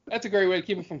die. That's a great way to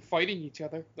keep them from fighting each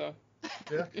other, though.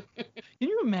 Yeah. Can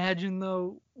you imagine,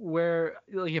 though, where,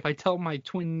 like, if I tell my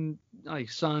twin, like,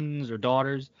 sons or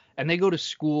daughters, and they go to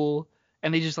school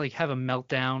and they just, like, have a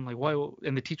meltdown, like, why?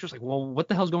 And the teacher's like, well, what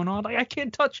the hell's going on? Like, I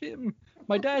can't touch him.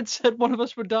 My dad said one of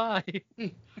us would die.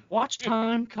 Watch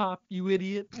Time Cop, you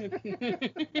idiot.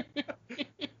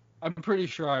 I'm pretty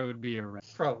sure I would be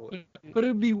arrested. Probably. But it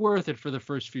would be worth it for the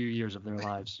first few years of their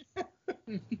lives.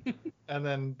 And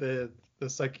then the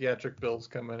psychiatric bills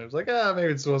come in. It was like,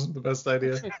 maybe this wasn't the best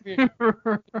idea. Do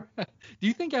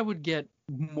you think I would get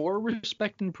more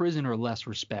respect in prison or less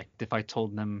respect if I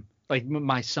told them, like,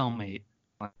 my cellmate,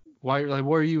 like,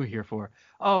 what are you here for?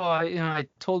 Oh, I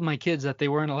told my kids that they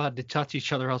weren't allowed to touch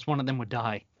each other, else one of them would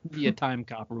die via time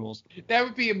cop rules. That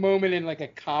would be a moment in, like, a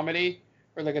comedy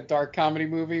or like a dark comedy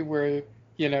movie where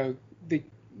the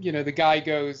guy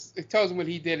tells him what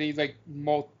he did, and he's like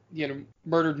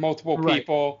murdered multiple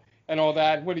people and all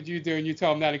that. What did you do? And you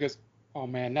tell him that, and he goes, oh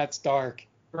man, that's dark.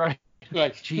 Right.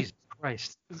 Like, Jesus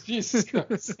Christ. Jesus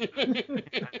Christ.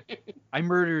 I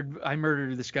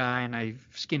murdered this guy and I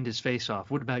skinned his face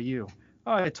off. What about you?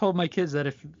 Oh, I told my kids that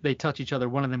if they touch each other,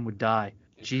 one of them would die.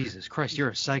 Jesus Christ, you're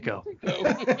a psycho.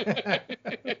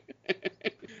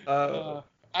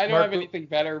 I don't have anything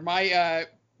better. My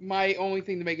only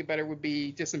thing to make it better would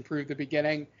be just improve the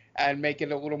beginning and make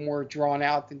it a little more drawn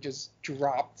out than just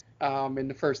dropped in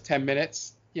the first 10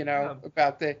 minutes.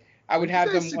 About the. I would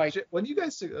have them like. When you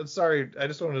guys, sorry, I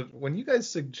just wanted. When you guys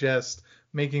suggest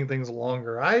making things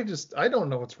longer, I don't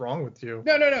know what's wrong with you.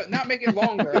 No, not make it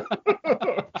longer.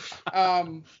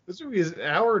 This movie is an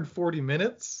hour and 40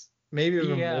 minutes, maybe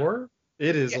even more.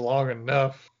 It is long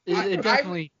enough. It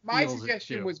definitely. My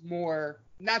suggestion was more,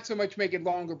 not so much make it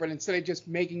longer, but instead of just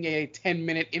making a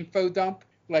 10-minute info dump,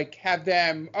 like have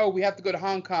them, we have to go to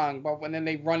Hong Kong, but when then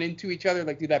they run into each other,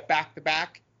 like do that back to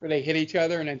back, where they hit each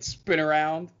other and then spin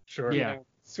around. Sure. Yeah.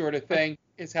 Sort of thing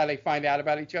is how they find out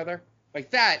about each other. Like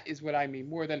that is what I mean,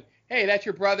 more than, hey, that's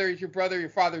your brother. Is your brother? Your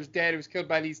father's dead. He was killed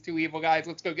by these two evil guys.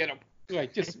 Let's go get him.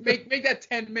 Like, just make that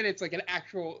 10 minutes like an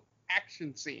actual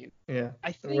action scene. Yeah.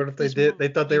 I think What if they this did? They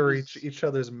thought they were movie each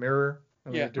other's mirror,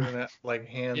 and Yeah. they're doing that like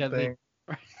hand Yeah, thing.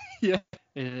 yeah.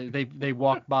 They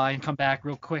walk by and come back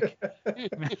real quick.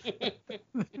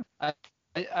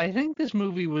 I think this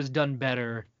movie was done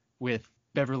better with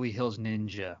Beverly Hills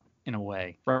Ninja in a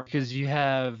way, right? Because you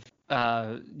have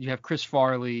Chris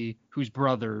Farley, who's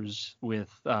brothers with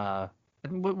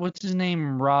what's his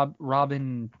name,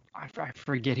 Robin. I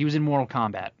forget. He was in Mortal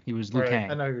Kombat. He was Liu Right.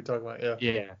 Kang. I know who you're talking about.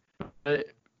 Yeah. Yeah.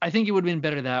 I think it would have been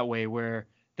better that way, where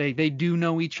they do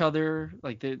know each other,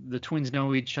 like the twins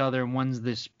know each other, and one's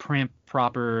this primp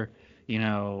proper, he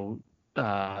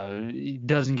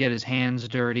doesn't get his hands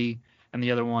dirty, and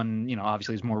the other one,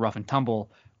 obviously is more rough and tumble,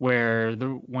 where the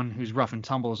one who's rough and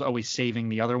tumble is always saving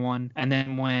the other one. And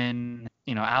then when,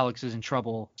 Alex is in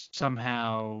trouble,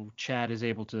 somehow Chad is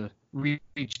able to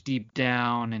reach deep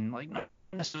down and like not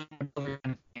necessarily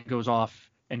goes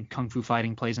off, and kung fu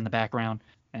fighting plays in the background,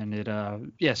 and it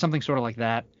something sort of like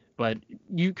that. But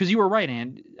because you were right,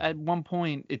 and at one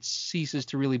point it ceases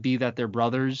to really be that they're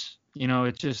brothers.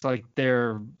 It's just like they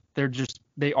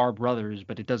are brothers,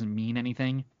 but it doesn't mean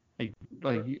anything.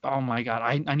 Like oh my God,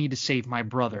 I need to save my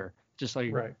brother. Just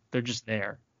like Right. They're just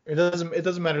there. It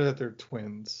doesn't matter that they're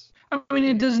twins. I mean,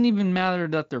 it doesn't even matter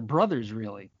that they're brothers,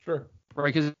 really. Sure.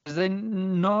 Right? Because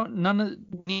none of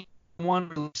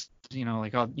one,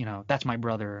 that's my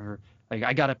brother, or like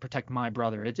I gotta protect my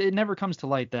brother. It never comes to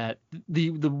light that the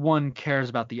one cares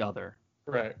about the other.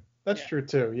 Right. That's true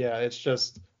too. Yeah. It's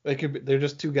just they're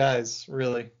just two guys,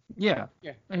 really. Yeah.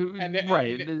 Yeah.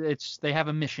 Right. They have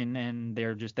a mission, and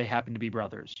they happen to be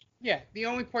brothers. Yeah, the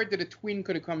only part that a twin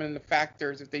could have come into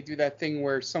factor is if they do that thing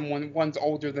where one's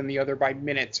older than the other by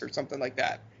minutes or something like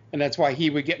that, and that's why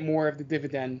he would get more of the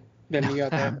dividend than the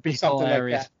other. That'd be something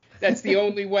hilarious. like that. That's the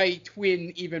only way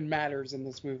twin even matters in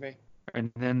this movie.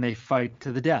 And then they fight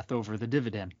to the death over the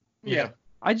dividend. Yeah.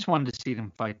 I just wanted to see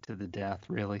them fight to the death,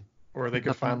 really. Or they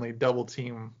could finally double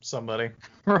team somebody.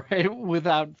 Right,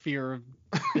 without fear of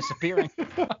disappearing.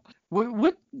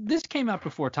 What this came out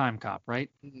before Time Cop, right?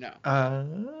 No.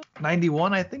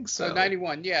 91, I think so.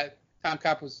 91, yeah. Time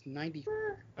Cop was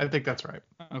 94. I think that's right.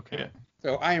 Okay. Yeah.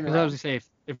 So I am Because wrong. I was gonna say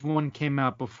if one came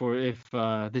out before, if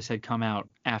this had come out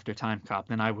after Time Cop,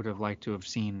 then I would have liked to have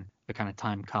seen the kind of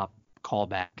Time Cop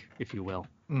callback, if you will.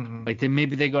 Mm-hmm. Like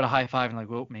maybe they go to high five and like,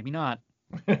 well, maybe not.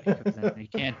 Because then they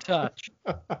can't touch.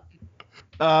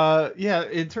 Yeah,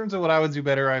 in terms of what I would do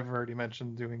better, I've already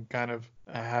mentioned doing kind of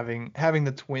having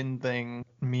the twin thing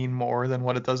mean more than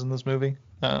what it does in this movie.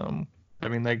 I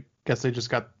mean, I guess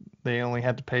they only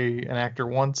had to pay an actor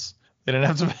once. They didn't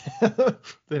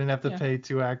have to pay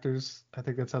two actors. I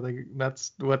think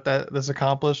that's what this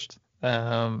accomplished.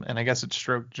 And I guess it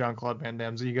stroked Jean-Claude Van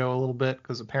Damme's ego a little bit,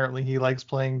 because apparently he likes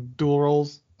playing dual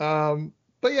roles.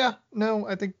 But yeah, no,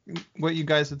 I think what you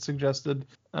guys had suggested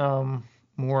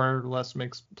more or less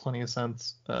makes plenty of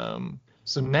sense.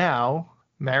 So now,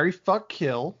 marry, fuck,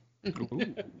 kill.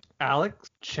 Alex,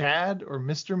 Chad, or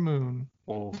Mr. Moon?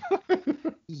 Oh.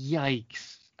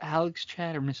 Yikes. Alex,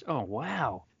 Chad, or Miss... Oh,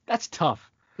 wow. That's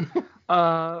tough.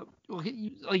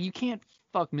 You can't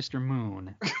fuck Mr.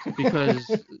 Moon,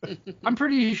 because I'm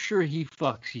pretty sure he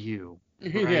fucks you.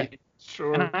 Right? Yeah.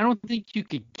 Sure. And I don't think you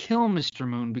could kill Mr.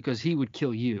 Moon, because he would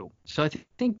kill you. So I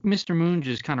think Mr. Moon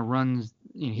just kind of runs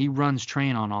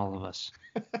train on all of us.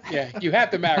 Yeah, you have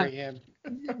to marry him.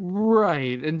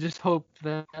 Right, and just hope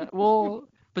that, well,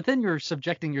 but then you're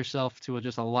subjecting yourself to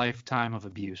just a lifetime of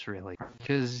abuse, really,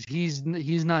 because he's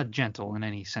not gentle in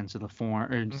any sense of the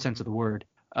form or sense of the word.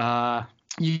 I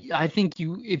think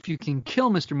if you can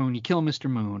kill Mr. Moon, you kill Mr.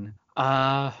 Moon.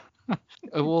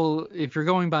 Well, if you're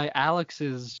going by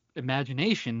Alex's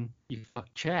imagination, you fuck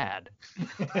Chad.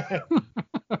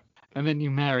 And then you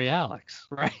marry Alex,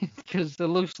 right? Because it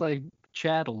looks like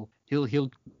Chad he'll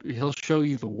show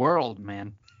you the world,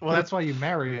 man. Well, that's why you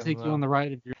marry him. Take you on the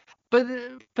ride of your.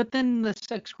 But then the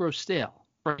sex grows stale.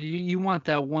 Right? You want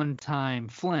that one time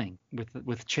fling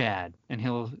with Chad, and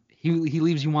he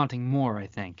leaves you wanting more, I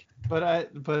think. But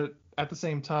at the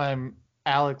same time,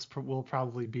 Alex will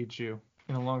probably beat you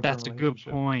in a long-term That's a good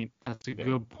relationship. point. That's a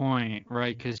good point,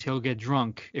 right? Because he'll get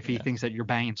drunk if he thinks that you're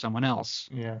banging someone else.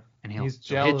 Yeah. And he's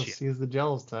he'll hit jealous. you. He's the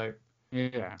jealous type.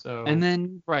 Yeah. So. And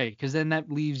then because then that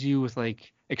leaves you with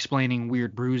like explaining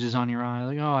weird bruises on your eye,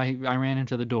 like, oh, I ran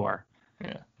into the door.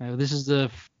 Yeah. This is the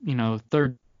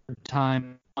third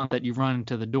time that you've run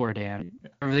into the door, Dan.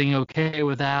 Everything okay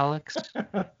with Alex?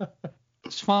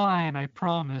 It's fine, I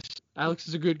promise. Alex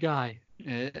is a good guy.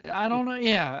 I don't know.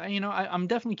 Yeah, I'm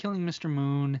definitely killing Mr.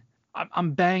 Moon.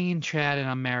 I'm banging Chad, and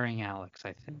I'm marrying Alex,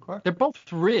 I think. Okay. They're both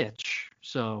rich,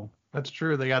 so. That's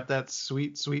true. They got that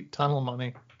sweet, sweet tunnel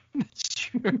money. That's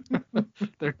true.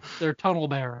 they're tunnel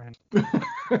barren.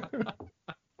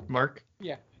 Mark?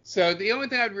 Yeah. So the only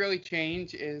thing I'd really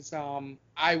change is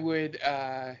I would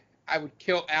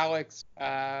kill Alex,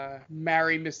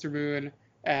 marry Mr. Moon,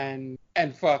 and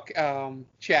fuck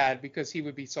Chad, because he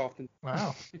would be soft and.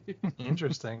 Wow.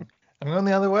 Interesting. I'm going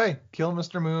the other way. Kill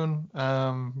Mr. Moon,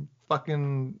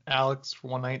 fucking Alex for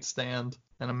one night stand,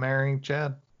 and I'm marrying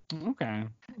Chad. Okay.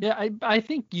 Yeah, I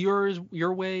think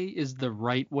your way is the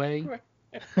right way.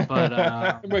 But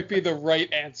it might be the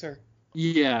right answer.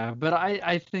 Yeah, but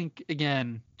I think,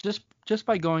 again, just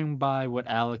by going by what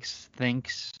Alex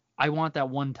thinks, I want that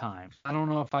one time. I don't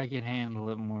know if I can handle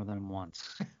it more than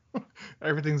once.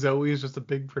 Everything's always just a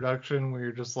big production where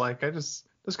you're just like, I just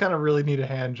kind of really need a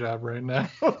hand job right now.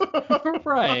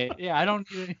 Right. Yeah, I don't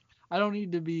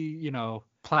need to be,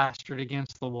 plastered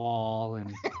against the wall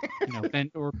and,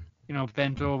 bent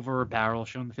over a barrel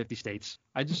showing the 50 states.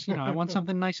 I just, I want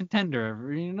something nice and tender.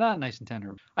 Not nice and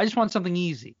tender. I just want something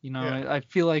easy. Yeah. I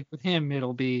feel like with him,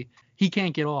 it'll be, he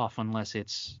can't get off unless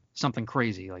it's something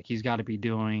crazy. Like he's got to be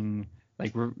doing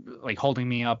like holding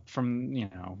me up from,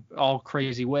 all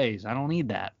crazy ways. I don't need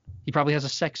that. He probably has a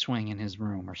sex swing in his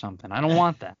room or something. I don't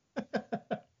want that.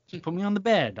 Just put me on the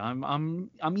bed. I'm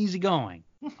easygoing.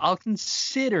 I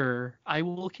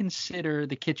will consider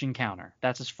the kitchen counter.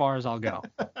 That's as far as I'll go.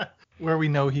 Where we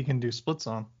know he can do splits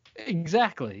on.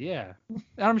 Exactly, yeah. And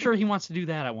I'm sure he wants to do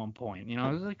that at one point.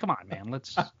 Like, come on, man.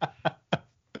 Let's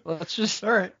just.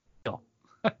 All right. Chill.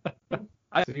 So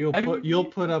you'll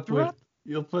put up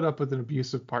with an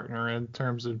abusive partner in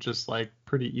terms of just like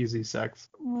pretty easy sex.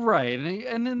 Right,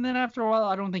 and then after a while,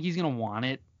 I don't think he's gonna want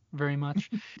it very much.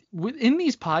 In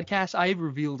these podcasts, I've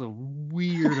revealed a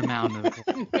weird amount of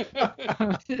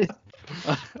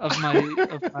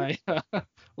my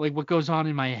like what goes on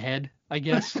in my head, I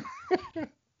guess.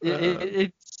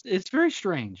 It's very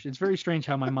strange. It's very strange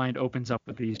how my mind opens up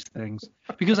with these things,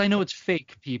 because I know it's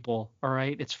fake, people. All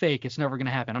right, it's fake. It's never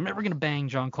gonna happen. I'm never gonna bang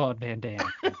Jean-Claude Van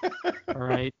Damme. All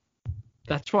right.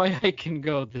 That's why I can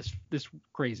go this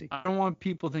crazy. I don't want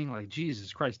people thinking like,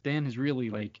 Jesus Christ, Dan has really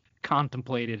like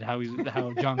contemplated how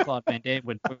Jean-Claude Van Damme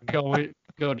would go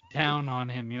to town on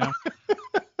him,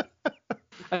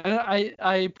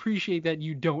 I appreciate that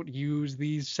you don't use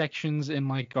these sections in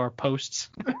like our posts.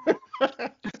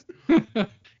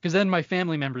 Because then my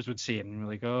family members would see it and be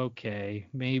like, okay,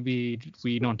 maybe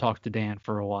we don't talk to Dan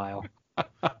for a while.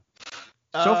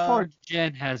 So far,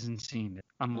 Jen hasn't seen it.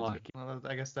 I'm lucky. Well,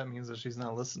 I guess that means that she's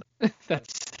not listening.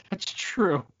 That's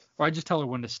true. Or I just tell her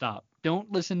when to stop.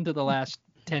 Don't listen to the last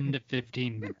 10 to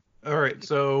 15 minutes. All right,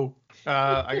 so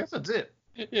I guess that's it.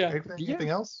 Yeah. Anything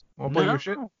else? Want to play your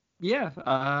shit? Yeah.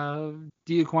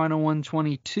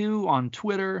 Diaquino122 on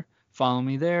Twitter. Follow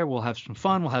me there. We'll have some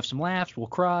fun. We'll have some laughs. We'll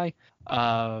cry.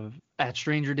 At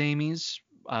Stranger Damies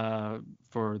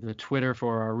for the Twitter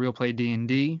for our Real Play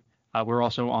D&D. We're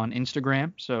also on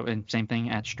Instagram, and same thing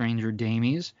at Stranger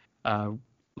Damies.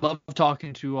 Love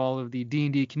talking to all of the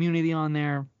D&D community on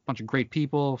there. Bunch of great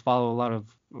people. Follow a lot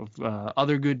of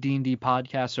other good D&D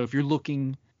podcasts. So if you're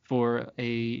looking for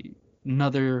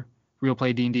another Real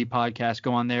Play D&D podcast,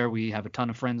 go on there. We have a ton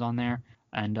of friends on there.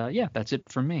 And that's it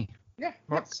from me. Yeah.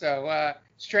 So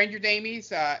Stranger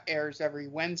Damies airs every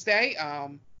Wednesday.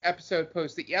 Episode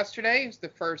posted yesterday is the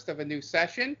first of a new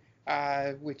session.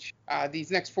 Which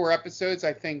these next 4 episodes,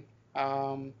 I think,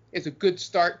 is a good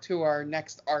start to our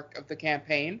next arc of the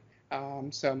campaign.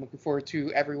 So I'm looking forward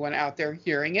to everyone out there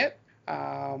hearing it.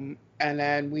 And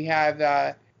then we have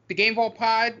the Game Vault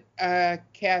Pod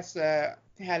cast had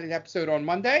an episode on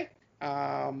Monday.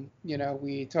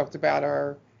 We talked about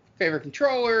our favorite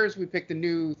controllers. We picked a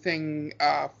new thing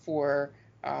for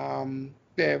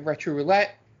the Retro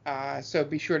Roulette. So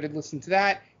be sure to listen to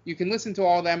that. You can listen to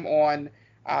all of them on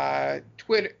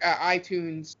Twitter,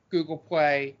 iTunes, Google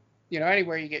Play,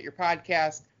 anywhere you get your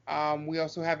podcast. We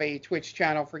also have a Twitch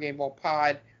channel for Game Vault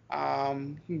Pod.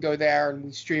 You can go there, and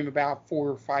we stream about 4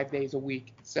 or 5 days a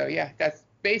week. So yeah, that's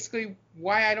basically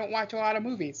why I don't watch a lot of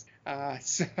movies. Go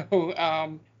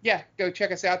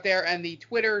check us out there. And the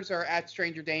Twitters are at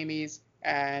Stranger Damies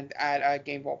and at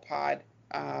Game Vault Pod.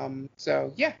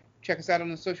 Check us out on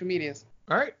the social medias.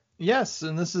 All right. Yes,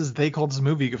 and this is They Called Us a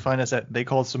Movie. You can find us at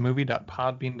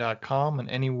theycalledusamovie.podbean.com, and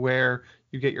anywhere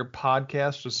you get your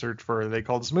podcast, just search for They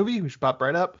Called Us a Movie. We should pop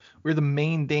right up. We're the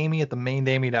Main Damie at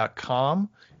themaindamie.com,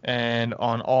 and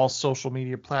on all social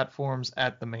media platforms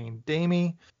at the Main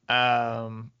Damie.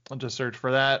 I'll just search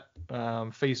for that.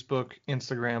 Facebook,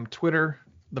 Instagram, Twitter.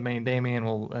 the main Damien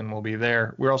will be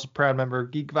there. We're also a proud member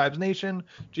of Geek Vibes Nation.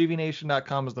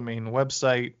 GVNation.com is the main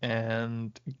website,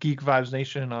 and Geek Vibes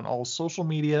Nation on all social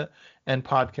media and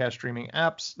podcast streaming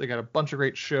apps. They got a bunch of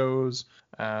great shows.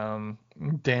 Dan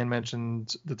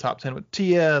mentioned the Top 10 with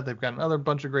Tia. They've got another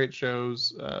bunch of great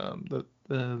shows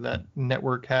that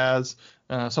network has.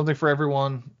 Something for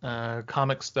everyone.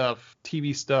 Comic stuff,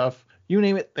 TV stuff, you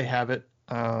name it, they have it.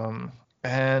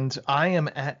 And I am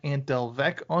at Aunt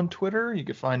Delvec on Twitter. You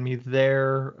can find me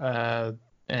there.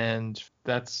 And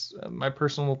that's my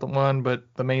personal one, but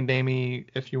the main Damie,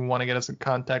 if you want to get us in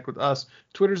contact with us,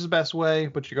 Twitter's the best way,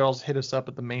 but you can also hit us up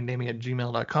at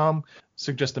themaindamie@gmail.com.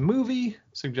 Suggest a movie,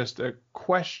 suggest a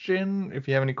question. If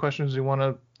you have any questions you want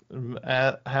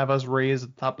to have us raise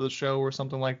at the top of the show or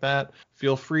something like that,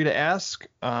 feel free to ask.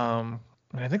 And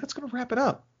I think that's going to wrap it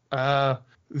up.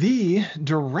 The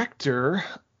director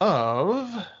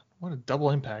of... What a double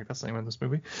impact, that's the name of this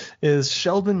movie, is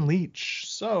Sheldon Leach.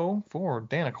 So, for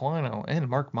Dan Aquino and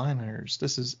Mark Miners,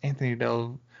 this is Anthony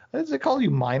Del... Does they call you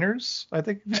Miners? I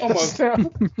think. Almost.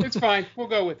 It's fine. We'll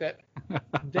go with it.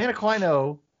 Dan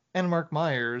Aquino and Mark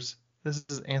Myers, this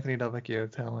is Anthony Del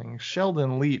Vecchio telling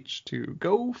Sheldon Leach to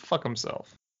go fuck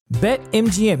himself.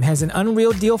 BetMGM has an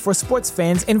unreal deal for sports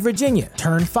fans in Virginia.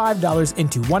 Turn $5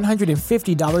 into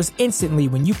 $150 instantly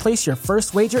when you place your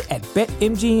first wager at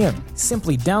BetMGM.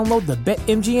 Simply download the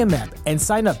BetMGM app and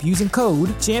sign up using code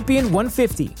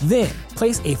Champion150. Then,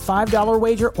 place a $5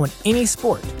 wager on any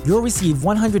sport. You'll receive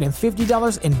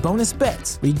 $150 in bonus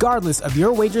bets, regardless of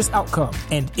your wager's outcome.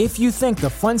 And if you think the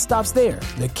fun stops there,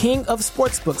 the king of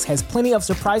sportsbooks has plenty of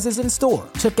surprises in store.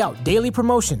 Check out daily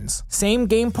promotions,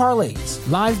 same-game parlays,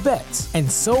 live bets, and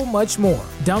so much more.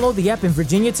 Download the app in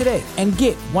Virginia today and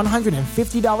get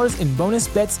 $150 in bonus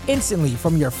bets instantly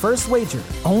from your first wager.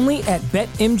 Only at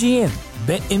BetMGM.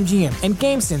 BetMGM and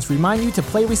GameSense remind you to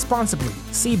play responsibly.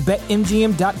 See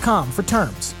BetMGM.com for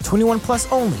terms. 21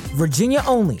 plus only. Virginia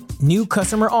only. New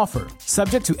customer offer.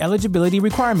 Subject to eligibility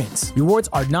requirements. Rewards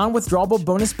are non-withdrawable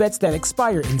bonus bets that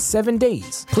expire in 7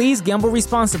 days. Please gamble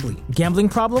responsibly. Gambling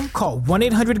problem? Call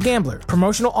 1-800-GAMBLER.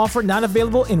 Promotional offer not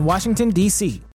available in Washington, D.C.